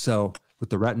 So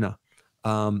with the retina,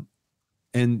 and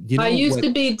I used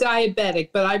to be diabetic,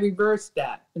 but I reversed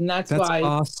that, and that's why.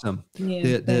 Awesome.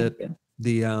 Yeah,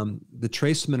 the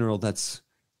trace mineral that's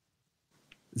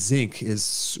zinc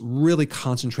is really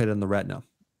concentrated on the retina,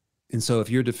 and so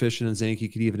if you're deficient in zinc, you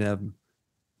could even have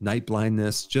night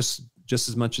blindness just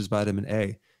as much as vitamin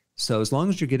A. So as long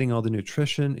as you're getting all the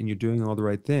nutrition and you're doing all the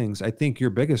right things, I think your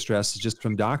biggest stress is just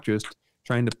from doctors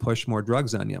trying to push more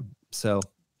drugs on you. So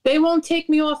they won't take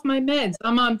me off my meds.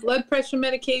 I'm on blood pressure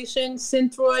medication,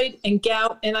 Synthroid, and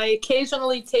gout, and I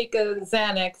occasionally take a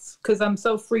Xanax because I'm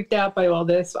so freaked out by all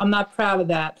this. I'm not proud of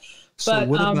that. So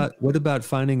but, what about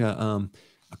finding a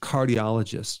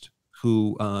cardiologist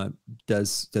who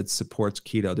that supports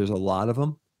keto? There's a lot of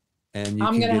them. And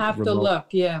I'm going to have to look.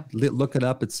 Yeah. Look it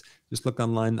up. Just look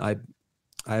online. I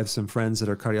have some friends that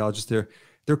are cardiologists.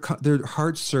 They're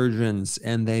heart surgeons,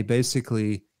 and they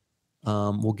basically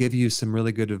will give you some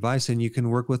really good advice, and you can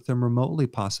work with them remotely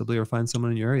possibly, or find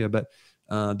someone in your area. But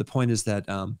the point is that,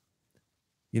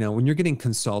 when you're getting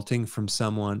consulting from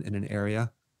someone in an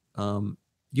area,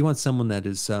 you want someone that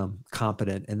is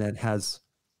competent and that has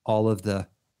all of the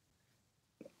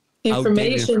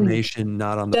information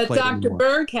not on the that plate Dr. anymore.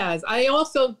 Berg has. I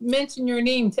also mention your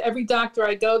name to every doctor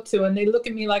I go to, and they look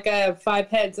at me like I have 5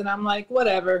 heads, and I'm like,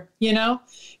 whatever,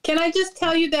 Can I just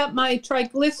tell you that my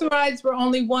triglycerides were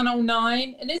only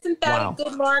 109, and isn't that a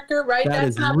good marker, right?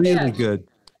 That's not really bad. Good.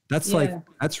 That's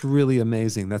that's really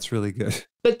amazing. That's really good.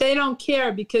 But they don't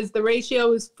care because the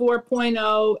ratio is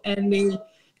 4.0, and the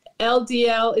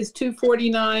LDL is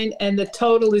 249 and the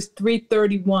total is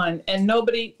 331, and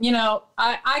nobody,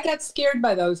 I got scared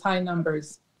by those high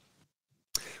numbers.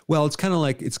 Well, it's kind of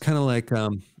like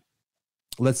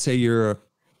let's say you're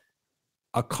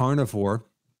a carnivore,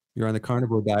 you're on the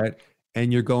carnivore diet,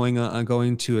 and you're going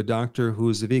to a doctor who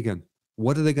is a vegan.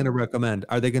 What are they going to recommend?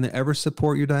 Are they going to ever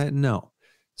support your diet? No.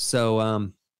 So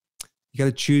you got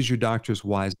to choose your doctors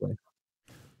wisely.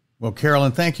 Well,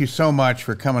 Carolyn, thank you so much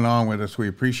for coming on with us. We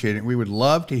appreciate it. We would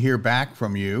love to hear back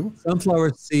from you.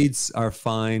 Sunflower seeds are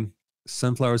fine.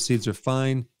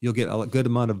 You'll get a good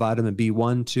amount of vitamin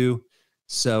B1 too.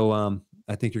 So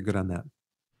I think you're good on that.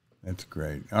 That's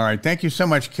great. All right. Thank you so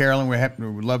much, Carolyn. We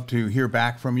would love to hear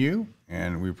back from you,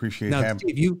 and we appreciate having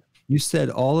you. Steve, you said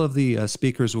all of the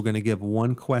speakers were going to give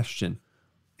one question.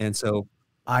 And so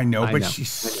I know, but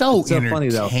she's so entertaining. Funny,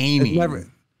 though.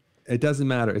 It doesn't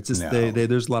matter. It's just No.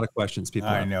 there's a lot of questions people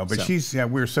I have, know, but so.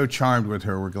 we're so charmed with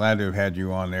her. We're glad to have had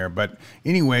you on there. But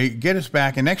anyway, get us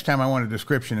back. And next time I want a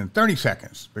description in 30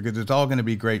 seconds because it's all going to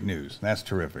be great news. That's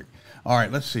terrific. All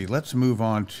right, let's see. Let's move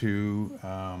on to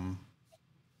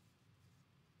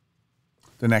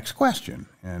the next question.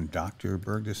 And Dr.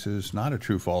 Berg, this is not a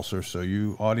true falser. So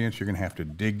you audience, you're going to have to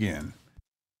dig in.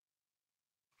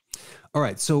 All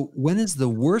right. So when is the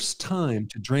worst time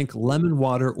to drink lemon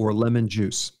water or lemon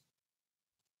juice?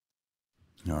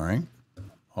 All right.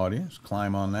 Audience,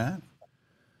 climb on that.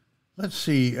 Let's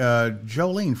see.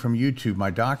 Jolene from YouTube.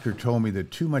 My doctor told me that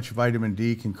too much vitamin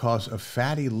D can cause a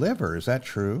fatty liver. Is that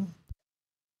true?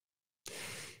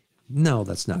 No,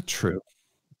 that's not true.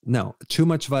 No, too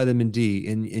much vitamin D.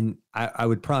 And I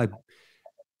would probably,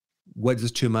 what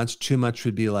is too much? Too much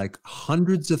would be like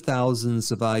hundreds of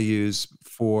thousands of IUs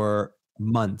for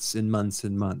months and months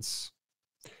and months.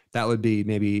 That would be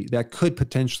that could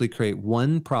potentially create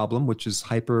one problem, which is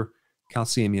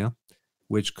hypercalcemia,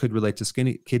 which could relate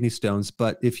to kidney stones.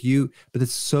 But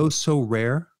it's so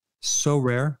rare.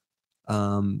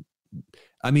 I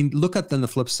mean, look at then the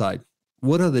flip side.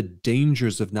 What are the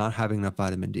dangers of not having enough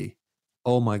vitamin D?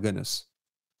 Oh my goodness.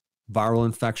 Viral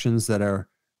infections that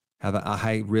have a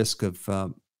high risk of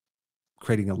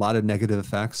creating a lot of negative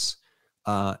effects,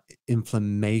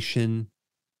 inflammation.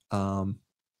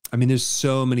 I mean, there's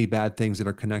so many bad things that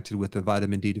are connected with the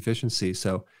vitamin D deficiency.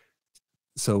 So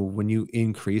when you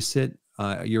increase it,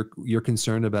 you're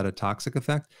concerned about a toxic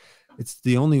effect. It's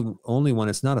the only one.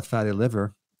 It's not a fatty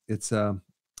liver. It's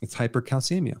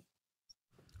hypercalcemia.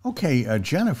 Okay,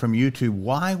 Jenna from YouTube.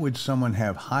 Why would someone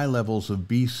have high levels of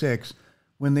B6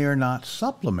 when they are not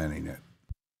supplementing it?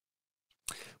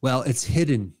 Well, it's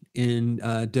hidden in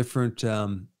different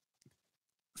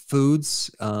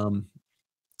foods.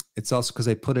 It's also because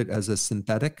they put it as a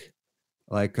synthetic,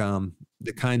 like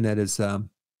the kind that is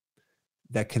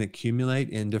that can accumulate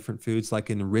in different foods, like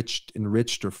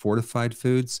enriched or fortified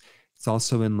foods. It's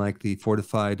also in like the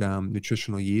fortified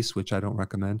nutritional yeast, which I don't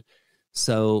recommend.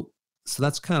 So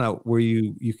that's kind of where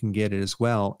you can get it as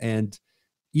well. And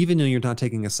even though you're not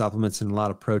taking a supplements and a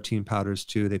lot of protein powders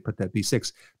too, they put that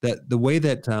B6. That the way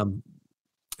that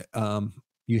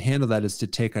you handle that is to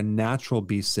take a natural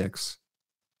B6,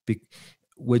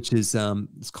 which is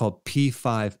it's called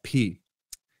P5P,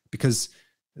 because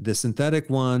the synthetic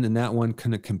one and that one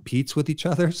kind of competes with each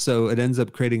other, so it ends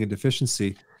up creating a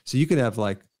deficiency. So you could have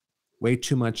like way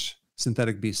too much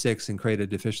synthetic B6 and create a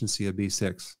deficiency of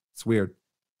B6. It's weird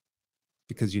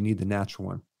because you need the natural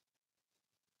one.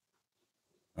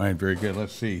 All right, very good.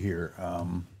 Let's see here.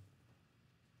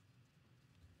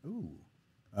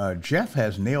 Jeff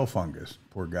has nail fungus,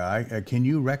 poor guy. Can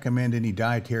you recommend any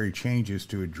dietary changes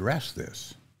to address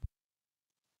this?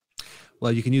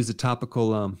 Well, you can use the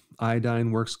topical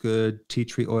iodine works good. Tea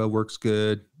tree oil works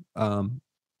good.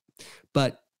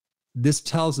 But this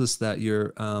tells us that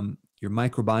your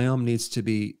microbiome needs to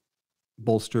be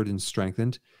bolstered and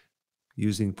strengthened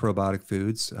using probiotic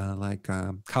foods like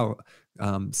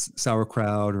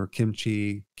sauerkraut or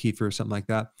kimchi, kefir, something like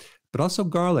that. But also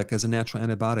garlic as a natural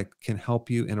antibiotic can help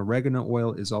you, and oregano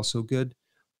oil is also good.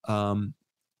 But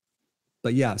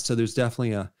yeah, so there's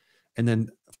definitely and then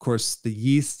of course the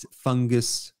yeast,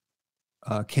 fungus,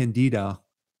 candida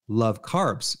love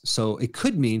carbs. So it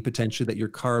could mean potentially that your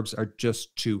carbs are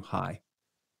just too high.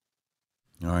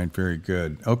 All right, very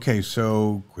good. Okay,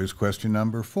 so quiz question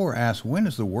number 4 asks, when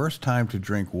is the worst time to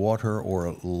drink water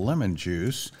or lemon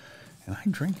juice? And I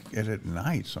drink it at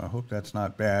night, so I hope that's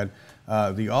not bad.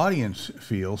 The audience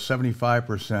feels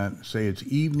 75% say it's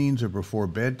evenings or before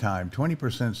bedtime.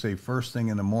 20% say first thing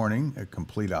in the morning, a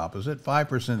complete opposite.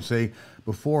 5% say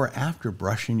before or after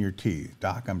brushing your teeth.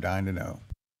 Doc, I'm dying to know.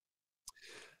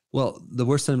 Well, the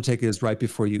worst time to take it is right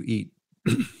before you eat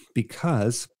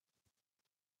because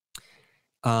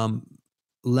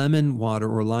lemon water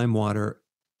or lime water,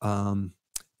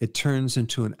 it turns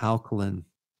into an alkaline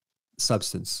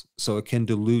substance. So it can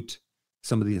dilute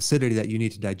some of the acidity that you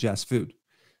need to digest food.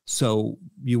 So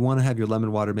you want to have your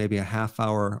lemon water maybe a half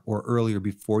hour or earlier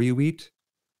before you eat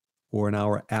or an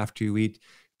hour after you eat,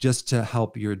 just to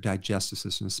help your digestive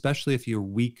system, especially if you're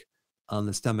weak on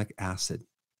the stomach acid.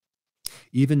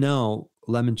 Even though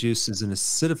lemon juice is an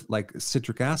acidic, like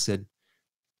citric acid,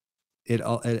 it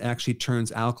actually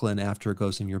turns alkaline after it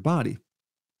goes in your body.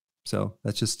 So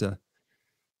that's just a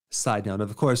side note.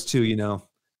 Of course, too, you know,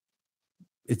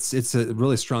 it's a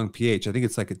really strong pH. I think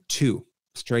it's like a 2.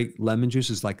 Straight lemon juice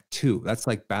is like 2. That's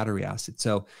like battery acid.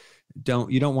 So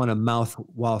you don't want to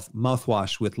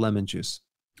mouthwash with lemon juice.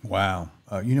 Wow.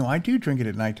 You know, I do drink it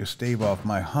at night to stave off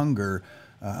my hunger.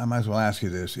 I might as well ask you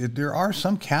this. There are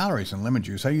some calories in lemon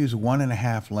juice. I use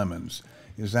 1.5 lemons.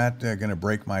 Is that going to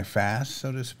break my fast,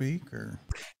 so to speak? Or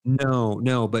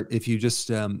No. But if you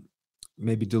just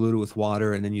maybe dilute it with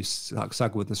water and then you suck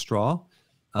it with a straw.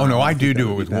 Oh, no, I think that do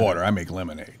would it be with better. water. I make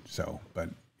lemonade. So, but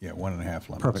yeah, 1.5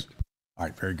 lemons. Perfect. All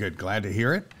right, very good. Glad to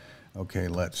hear it. Okay,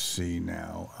 let's see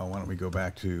now. Why don't we go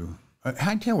back to,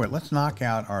 I tell you what, let's knock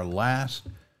out our last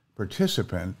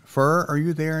participant. Fur, are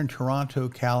you there in Toronto,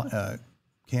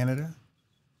 Canada?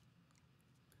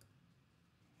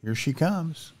 Here she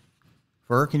comes.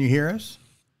 Fur, can you hear us?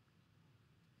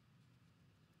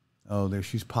 Oh, there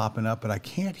she's popping up, but I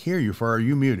can't hear you. Fur, are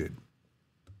you muted?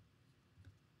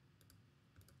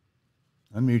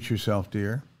 Unmute yourself,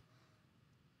 dear.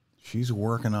 She's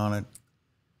working on it.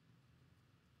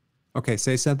 Okay,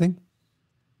 say something.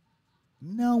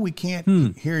 No, we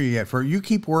can't hear you yet. Fur, you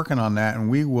keep working on that, and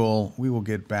we will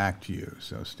get back to you.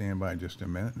 So stand by just a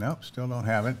minute. Nope, still don't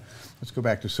have it. Let's go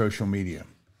back to social media.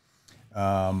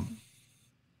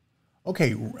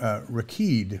 Okay,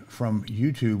 Rakid from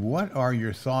YouTube, what are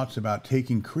your thoughts about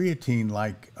taking creatine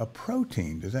like a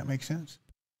protein? Does that make sense?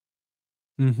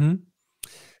 Mm-hmm.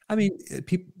 I mean,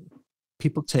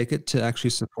 people take it to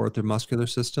actually support their muscular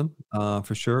system,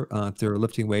 for sure. If they're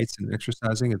lifting weights and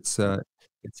exercising, it's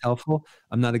helpful.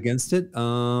 I'm not against it.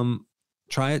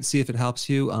 Try it, see if it helps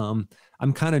you.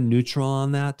 I'm kind of neutral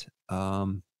on that.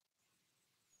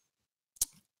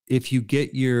 If you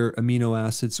get your amino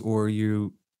acids, or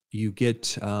you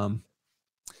get,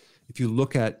 if you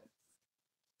look at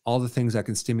all the things that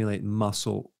can stimulate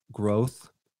muscle growth,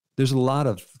 there's a lot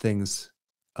of things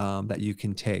that you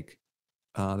can take.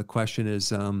 The question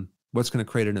is, what's going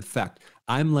to create an effect?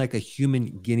 I'm like a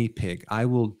human guinea pig. I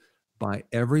will buy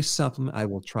every supplement. I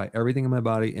will try everything in my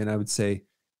body. And I would say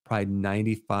probably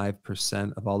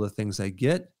 95% of all the things I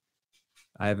get,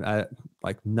 I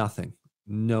like nothing,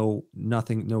 no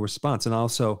response. And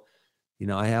also,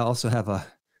 I also have a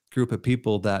group of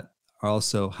people that are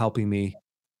also helping me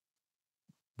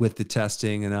with the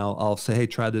testing. And I'll say, hey,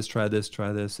 try this,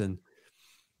 and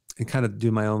kind of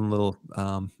do my own little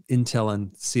intel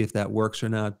and see if that works or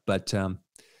not. But,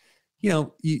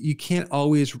 you can't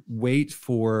always wait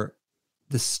for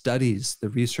the studies, the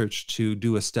research to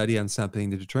do a study on something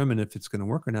to determine if it's going to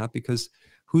work or not, because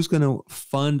who's going to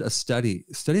fund a study?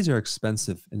 Studies are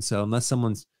expensive. And so unless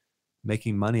someone's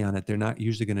making money on it, they're not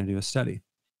usually going to do a study.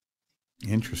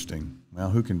 Interesting. Well,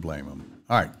 who can blame them?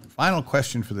 All right. Final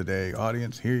question for the day,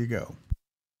 audience. Here you go.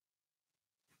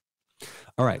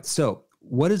 All right. So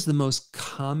what is the most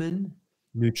common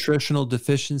nutritional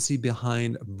deficiency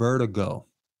behind vertigo?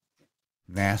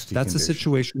 Nasty That's condition. a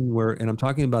situation where, and I'm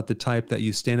talking about the type that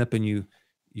you stand up and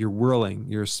you're whirling,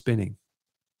 you're spinning.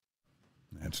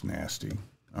 That's nasty.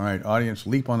 All right, audience,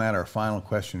 leap on that. Our final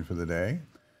question for the day.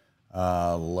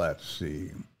 Let's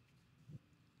see.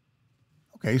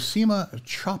 Okay, Seema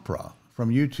Chopra from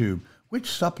YouTube. Which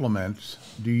supplements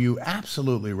do you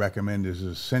absolutely recommend as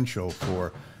essential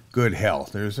for good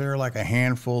health? Is there like a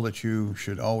handful that you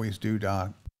should always do,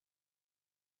 Doc?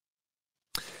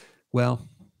 Well,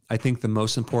 I think the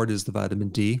most important is the vitamin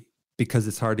D, because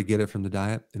it's hard to get it from the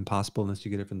diet, impossible unless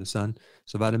you get it from the sun.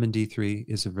 So vitamin D3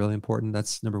 is really important.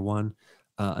 That's number one.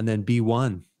 And then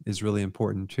B1 is really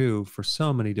important too, for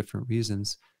so many different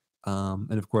reasons.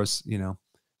 And of course,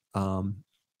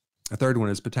 a third one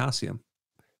is potassium.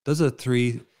 Those are the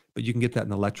three, but you can get that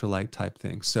in electrolyte type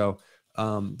thing. So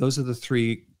those are the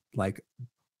three like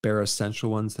bare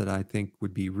essential ones that I think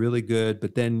would be really good.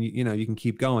 But then, you can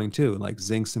keep going too. Like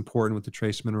zinc's important with the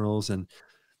trace minerals. And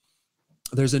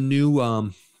there's a new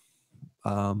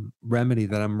remedy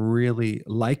that I'm really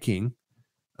liking.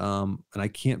 And I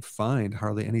can't find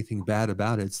hardly anything bad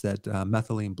about it. It's that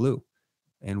methylene blue,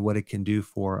 and what it can do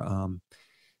for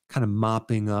kind of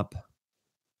mopping up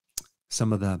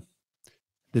some of the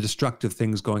destructive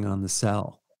things going on in the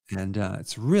cell. And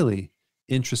it's really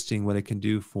interesting what it can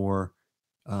do for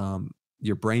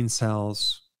your brain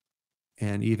cells,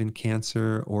 and even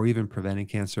cancer, or even preventing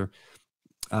cancer.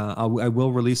 I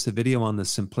will release a video on the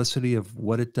simplicity of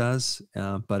what it does,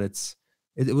 but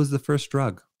it was the first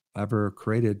drug ever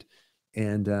created.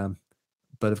 And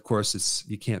but of course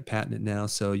you can't patent it now,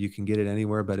 so you can get it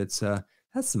anywhere, but it's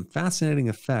has some fascinating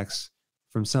effects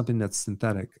from something that's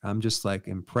synthetic. I'm just like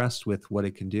impressed with what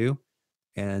it can do.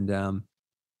 And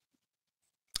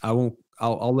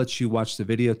I'll let you watch the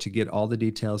video to get all the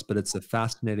details, but it's a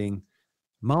fascinating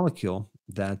molecule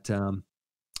that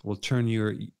will turn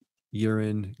your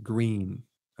urine green.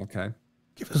 Okay.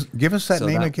 Give us that So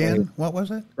name that again. way- What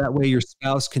was it? That way your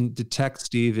spouse can detect,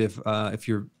 Steve, if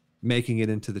you're making it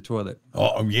into the toilet.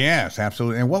 Oh, yes,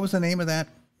 absolutely. And what was the name of that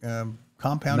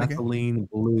compound again? Methylene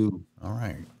blue. All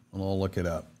right. We'll look it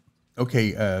up.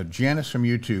 Okay, Janice from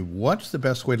YouTube. What's the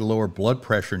best way to lower blood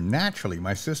pressure naturally?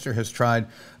 My sister has tried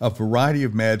a variety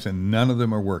of meds and none of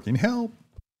them are working. Help.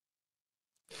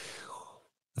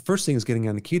 The first thing is getting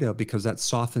on the keto, because that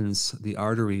softens the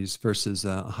arteries versus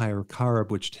a higher carb,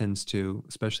 which tends to,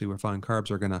 especially refined carbs,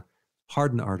 are going to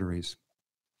harden arteries.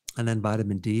 And then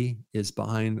vitamin D is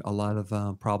behind a lot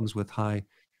of problems with high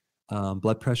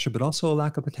blood pressure, but also a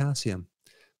lack of potassium.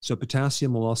 So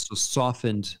potassium will also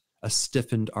soften a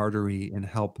stiffened artery and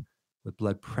help with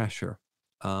blood pressure.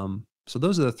 So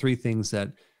those are the three things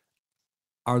that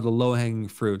are the low-hanging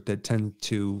fruit that tend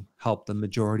to help the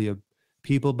majority of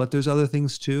people. But there's other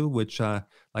things too, which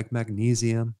like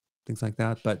magnesium, things like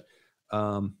that. But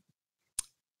I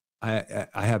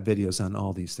have videos on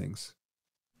all these things.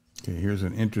 Okay, here's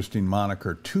an interesting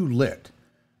moniker, Too Lit.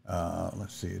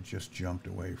 Let's see, it just jumped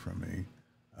away from me.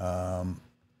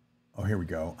 Oh, here we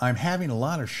go. I'm having a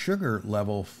lot of sugar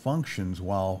level fluctuations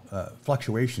while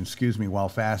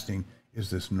fasting. Is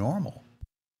this normal?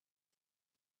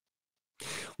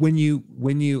 When you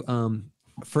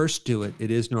first do it,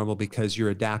 it is normal because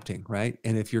you're adapting, right?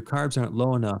 And if your carbs aren't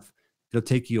low enough, it'll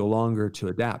take you longer to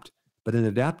adapt. But in the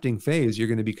adapting phase, you're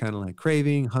going to be kind of like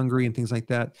craving, hungry, and things like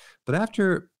that. But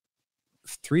after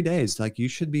 3 days, like, you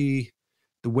should be,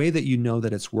 the way that you know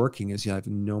that it's working is you have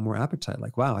no more appetite.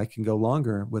 Like, wow, I can go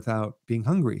longer without being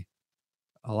hungry,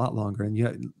 a lot longer. And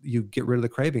you get rid of the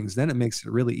cravings. Then it makes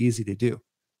it really easy to do.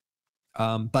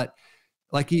 But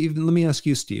like, even, let me ask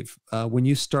you, Steve, when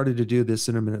you started to do this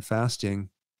intermittent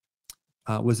fasting,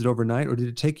 was it overnight, or did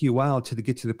it take you a while to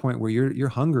get to the point where your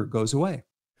hunger goes away?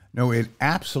 No, it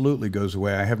absolutely goes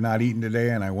away. I have not eaten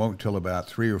today, and I won't till about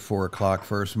 3 or 4 o'clock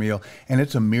first meal. And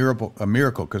it's a miracle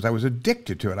because I was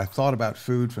addicted to it. I thought about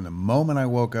food from the moment I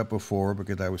woke up before,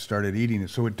 because I started eating it.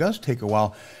 So it does take a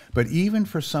while. But even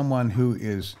for someone who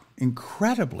is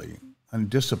incredibly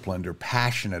undisciplined or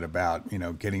passionate about,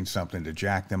 getting something to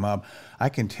jack them up, I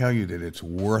can tell you that it's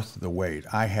worth the wait.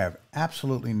 I have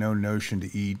absolutely no notion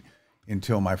to eat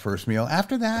until my first meal.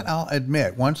 After that, I'll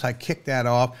admit, once I kick that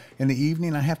off in the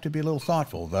evening, I have to be a little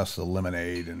thoughtful, thus the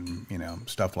lemonade and,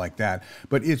 stuff like that.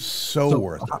 But it's so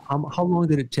worth it. How long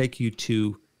did it take you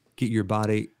to get your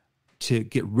body to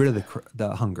get rid of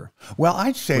the hunger? Well,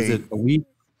 I'd say, was it a week?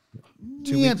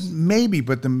 2 weeks? Maybe,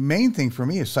 but the main thing for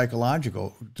me is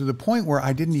psychological, to the point where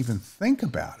I didn't even think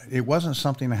about it. It wasn't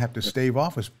something I have to stave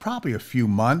off. It was probably a few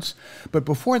months, but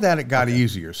before that, it got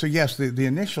easier. So yes, the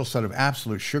initial sort of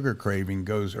absolute sugar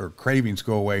cravings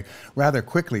go away rather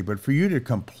quickly, but for you to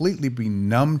completely be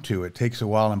numb to it takes a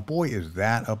while, and boy, is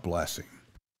that a blessing.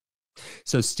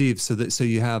 So Steve, so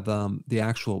you have the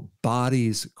actual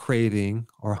body's craving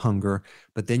or hunger,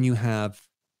 but then you have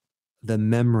the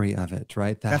memory of it,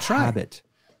 right? That's right. Habit.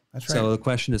 That's right. So the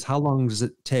question is, how long does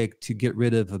it take to get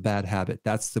rid of a bad habit?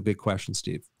 That's the big question,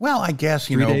 Steve. Well, I guess,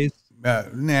 3 days?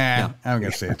 I'm going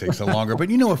to say it takes a longer, but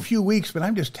a few weeks. But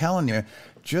I'm just telling you,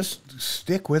 just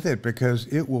stick with it, because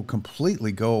it will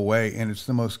completely go away. And it's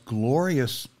the most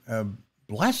glorious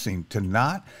blessing to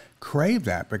not crave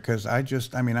that, because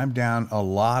I'm down a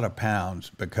lot of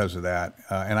pounds because of that.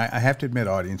 And I have to admit,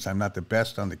 audience, I'm not the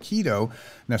best on the keto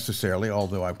necessarily,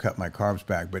 although I've cut my carbs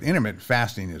back. But intermittent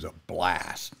fasting is a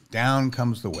blast. Down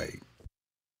comes the weight.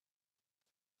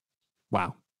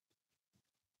 Wow.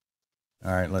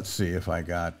 All right, let's see if I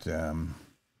got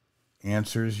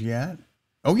answers yet.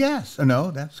 Oh, yes. Oh, no,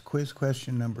 that's quiz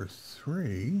question number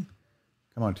 3.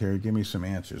 Come on, Terry, give me some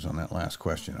answers on that last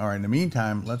question. All right, in the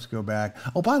meantime, let's go back.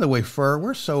 Oh, by the way, Fur,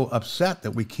 we're so upset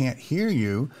that we can't hear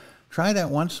you. Try that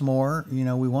once more. We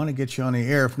want to get you on the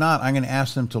air. If not, I'm going to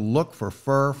ask them to look for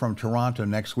Fur from Toronto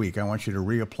next week. I want you to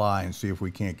reapply and see if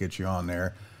we can't get you on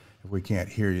there, if we can't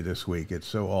hear you this week. It's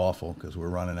so awful because we're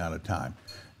running out of time.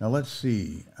 Now, let's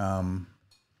see.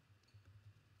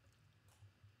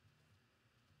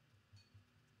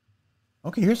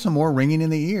 Okay, here's some more ringing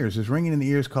in the ears. Is ringing in the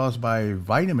ears caused by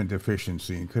vitamin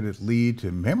deficiency, and could it lead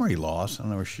to memory loss? I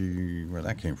don't know where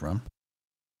that came from.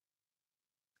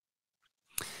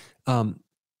 Can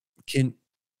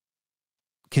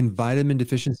vitamin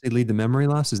deficiency lead to memory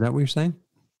loss? Is that what you're saying?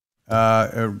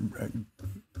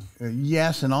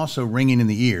 Yes, and also ringing in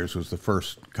the ears was the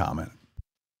first comment.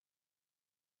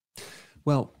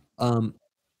 Well,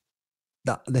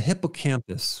 the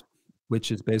hippocampus,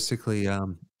 which is basically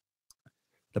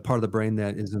the part of the brain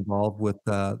that is involved with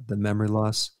the memory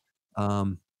loss,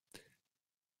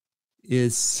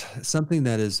 is something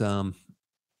that is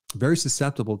very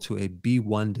susceptible to a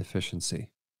B1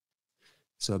 deficiency.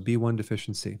 So B1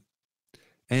 deficiency.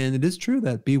 And it is true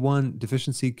that B1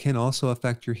 deficiency can also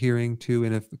affect your hearing too.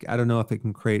 And I don't know if it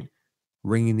can create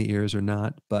ringing the ears or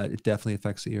not, but it definitely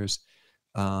affects the ears.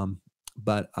 The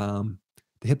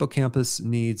hippocampus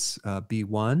needs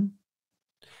B1.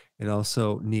 It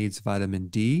also needs vitamin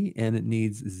D, and it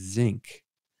needs zinc.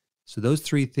 So those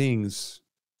three things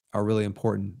are really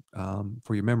important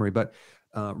for your memory. But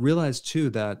realize too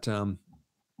that the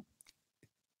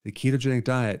ketogenic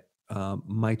diet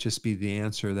might just be the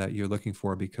answer that you're looking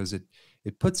for, because it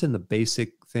puts in the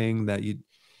basic thing that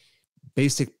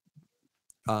basic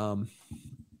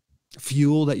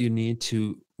fuel that you need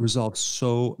to resolve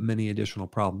so many additional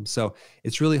problems. So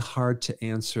it's really hard to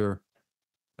answer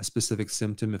a specific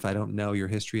symptom if I don't know your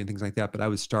history and things like that, but I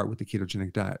would start with the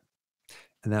ketogenic diet.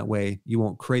 And that way you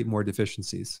won't create more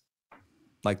deficiencies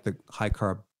like the high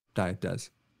carb diet does.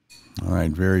 All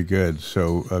right, very good.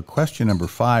 So question number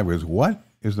 5 is, what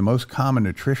is the most common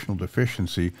nutritional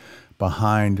deficiency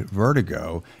behind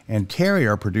vertigo? And Terry,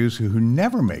 our producer, who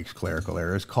never makes clerical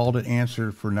errors, called it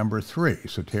answer for number 3.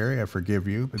 So Terry, I forgive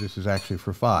you, but this is actually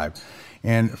for 5.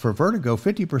 And for vertigo,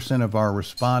 50% of our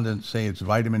respondents say it's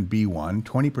vitamin B1,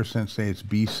 20% say it's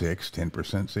B6,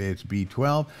 10% say it's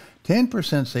B12,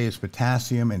 10% say it's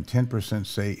potassium, and 10%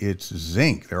 say it's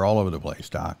zinc. They're all over the place,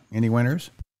 Doc. Any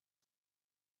winners?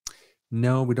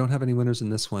 No, we don't have any winners in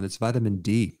this one. It's vitamin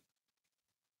D.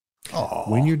 Oh.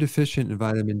 When you're deficient in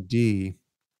vitamin D,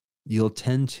 you'll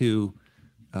tend to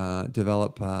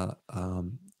develop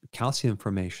calcium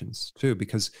formations too,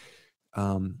 because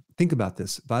think about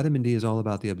this. Vitamin D is all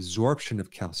about the absorption of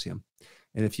calcium.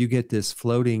 And if you get this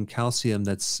floating calcium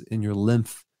that's in your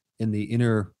lymph in the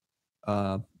inner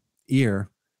ear,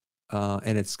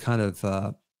 and it's kind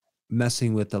of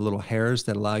messing with the little hairs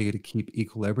that allow you to keep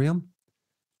equilibrium,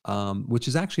 which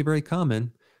is actually very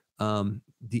common,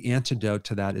 the antidote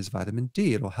to that is vitamin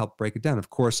D. It'll help break it down. Of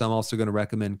course, I'm also going to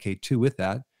recommend K2 with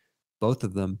that, both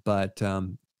of them, but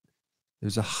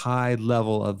there's a high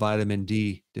level of vitamin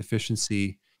D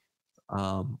deficiency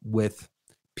with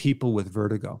people with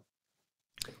vertigo.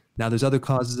 Now, there's other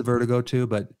causes of vertigo too,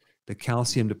 but the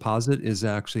calcium deposit is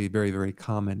actually very, very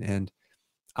common. And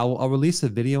I'll release a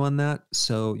video on that,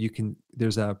 so you can.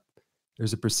 There's a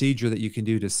procedure that you can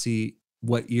do to see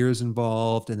what ear is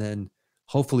involved, and then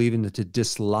hopefully even to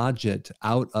dislodge it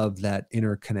out of that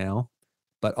inner canal,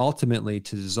 but ultimately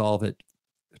to dissolve it,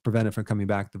 prevent it from coming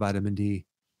back. The vitamin D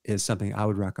is something I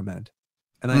would recommend.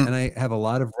 And I have a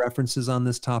lot of references on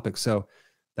this topic, so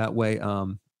that way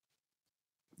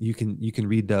you can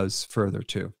read those further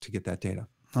too to get that data.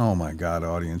 Oh my God,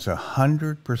 audience,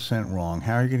 100% wrong.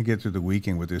 How are you going to get through the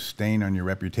weekend with this stain on your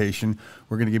reputation?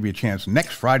 We're going to give you a chance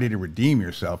next Friday to redeem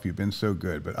yourself. You've been so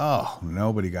good, but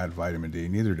nobody got vitamin D.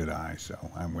 Neither did I. So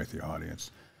I'm with you,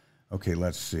 audience. Okay,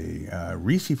 let's see.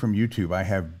 Reese from YouTube, I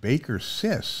have Baker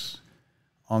cysts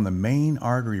on the main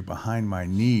artery behind my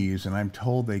knees, and I'm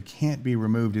told they can't be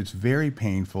removed. It's very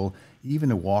painful, even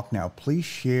to walk now. Please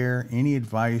share any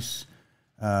advice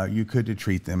you could to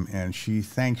treat them, and she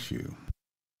thanks you.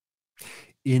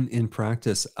 In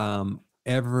practice,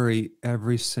 every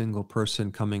single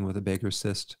person coming with a Baker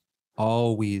cyst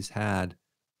always had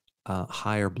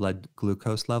higher blood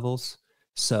glucose levels.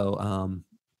 So,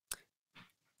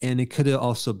 and it could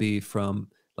also be from,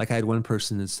 like, I had one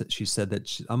person that she said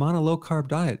that I'm on a low carb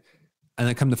diet, and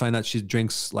I come to find out she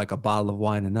drinks like a bottle of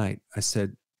wine a night. I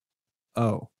said,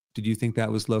 "Oh, did you think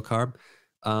that was low carb?"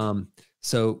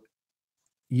 So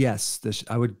yes,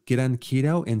 I would get on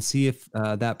keto and see if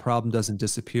that problem doesn't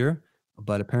disappear.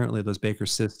 But apparently those Baker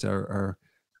cysts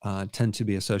tend to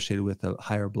be associated with a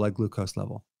higher blood glucose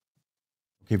level.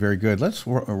 Okay, very good. Let's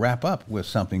wrap up with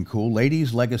something cool.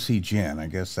 Ladies Legacy Gin. I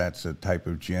guess that's a type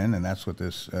of gin, and that's what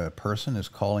this person is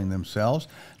calling themselves.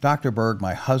 Dr. Berg,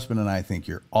 my husband and I think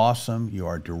you're awesome. You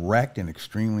are direct and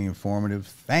extremely informative.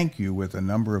 Thank you, with a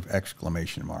number of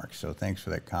exclamation marks. So thanks for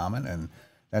that comment. And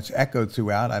that's echoed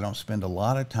throughout. I don't spend a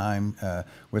lot of time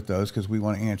with those because we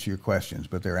want to answer your questions,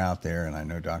 but they're out there, and I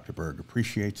know Dr. Berg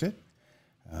appreciates it,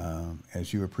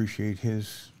 as you appreciate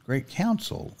his great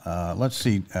counsel. Let's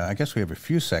see. I guess we have a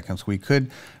few seconds. We could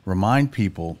remind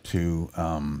people to,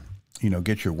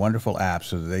 get your wonderful app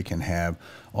so that they can have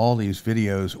all these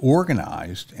videos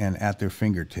organized and at their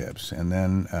fingertips. And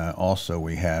then also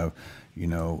we have,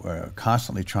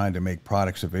 constantly trying to make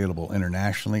products available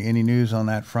internationally. Any news on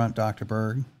that front, Dr.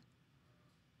 Berg?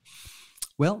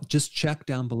 Well, just check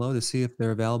down below to see if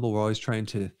they're available. We're always trying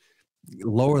to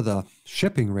lower the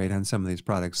shipping rate on some of these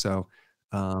products. So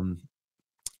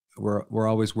we're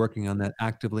always working on that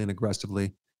actively and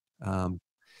aggressively.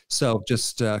 So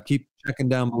just keep checking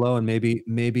down below, and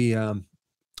maybe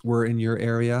we're in your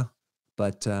area,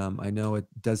 but I know it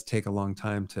does take a long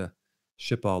time to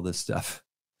ship all this stuff.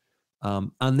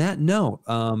 On that note,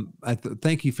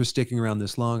 thank you for sticking around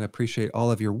this long. I appreciate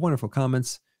all of your wonderful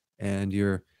comments and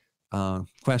your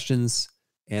questions,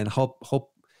 and hope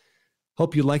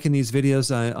you're liking these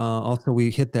videos. Also,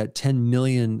 we hit that 10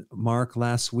 million mark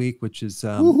last week, which is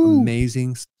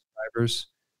amazing subscribers.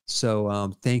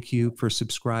 So thank you for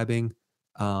subscribing,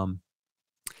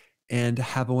 and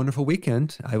have a wonderful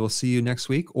weekend. I will see you next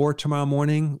week or tomorrow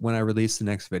morning when I release the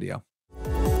next video.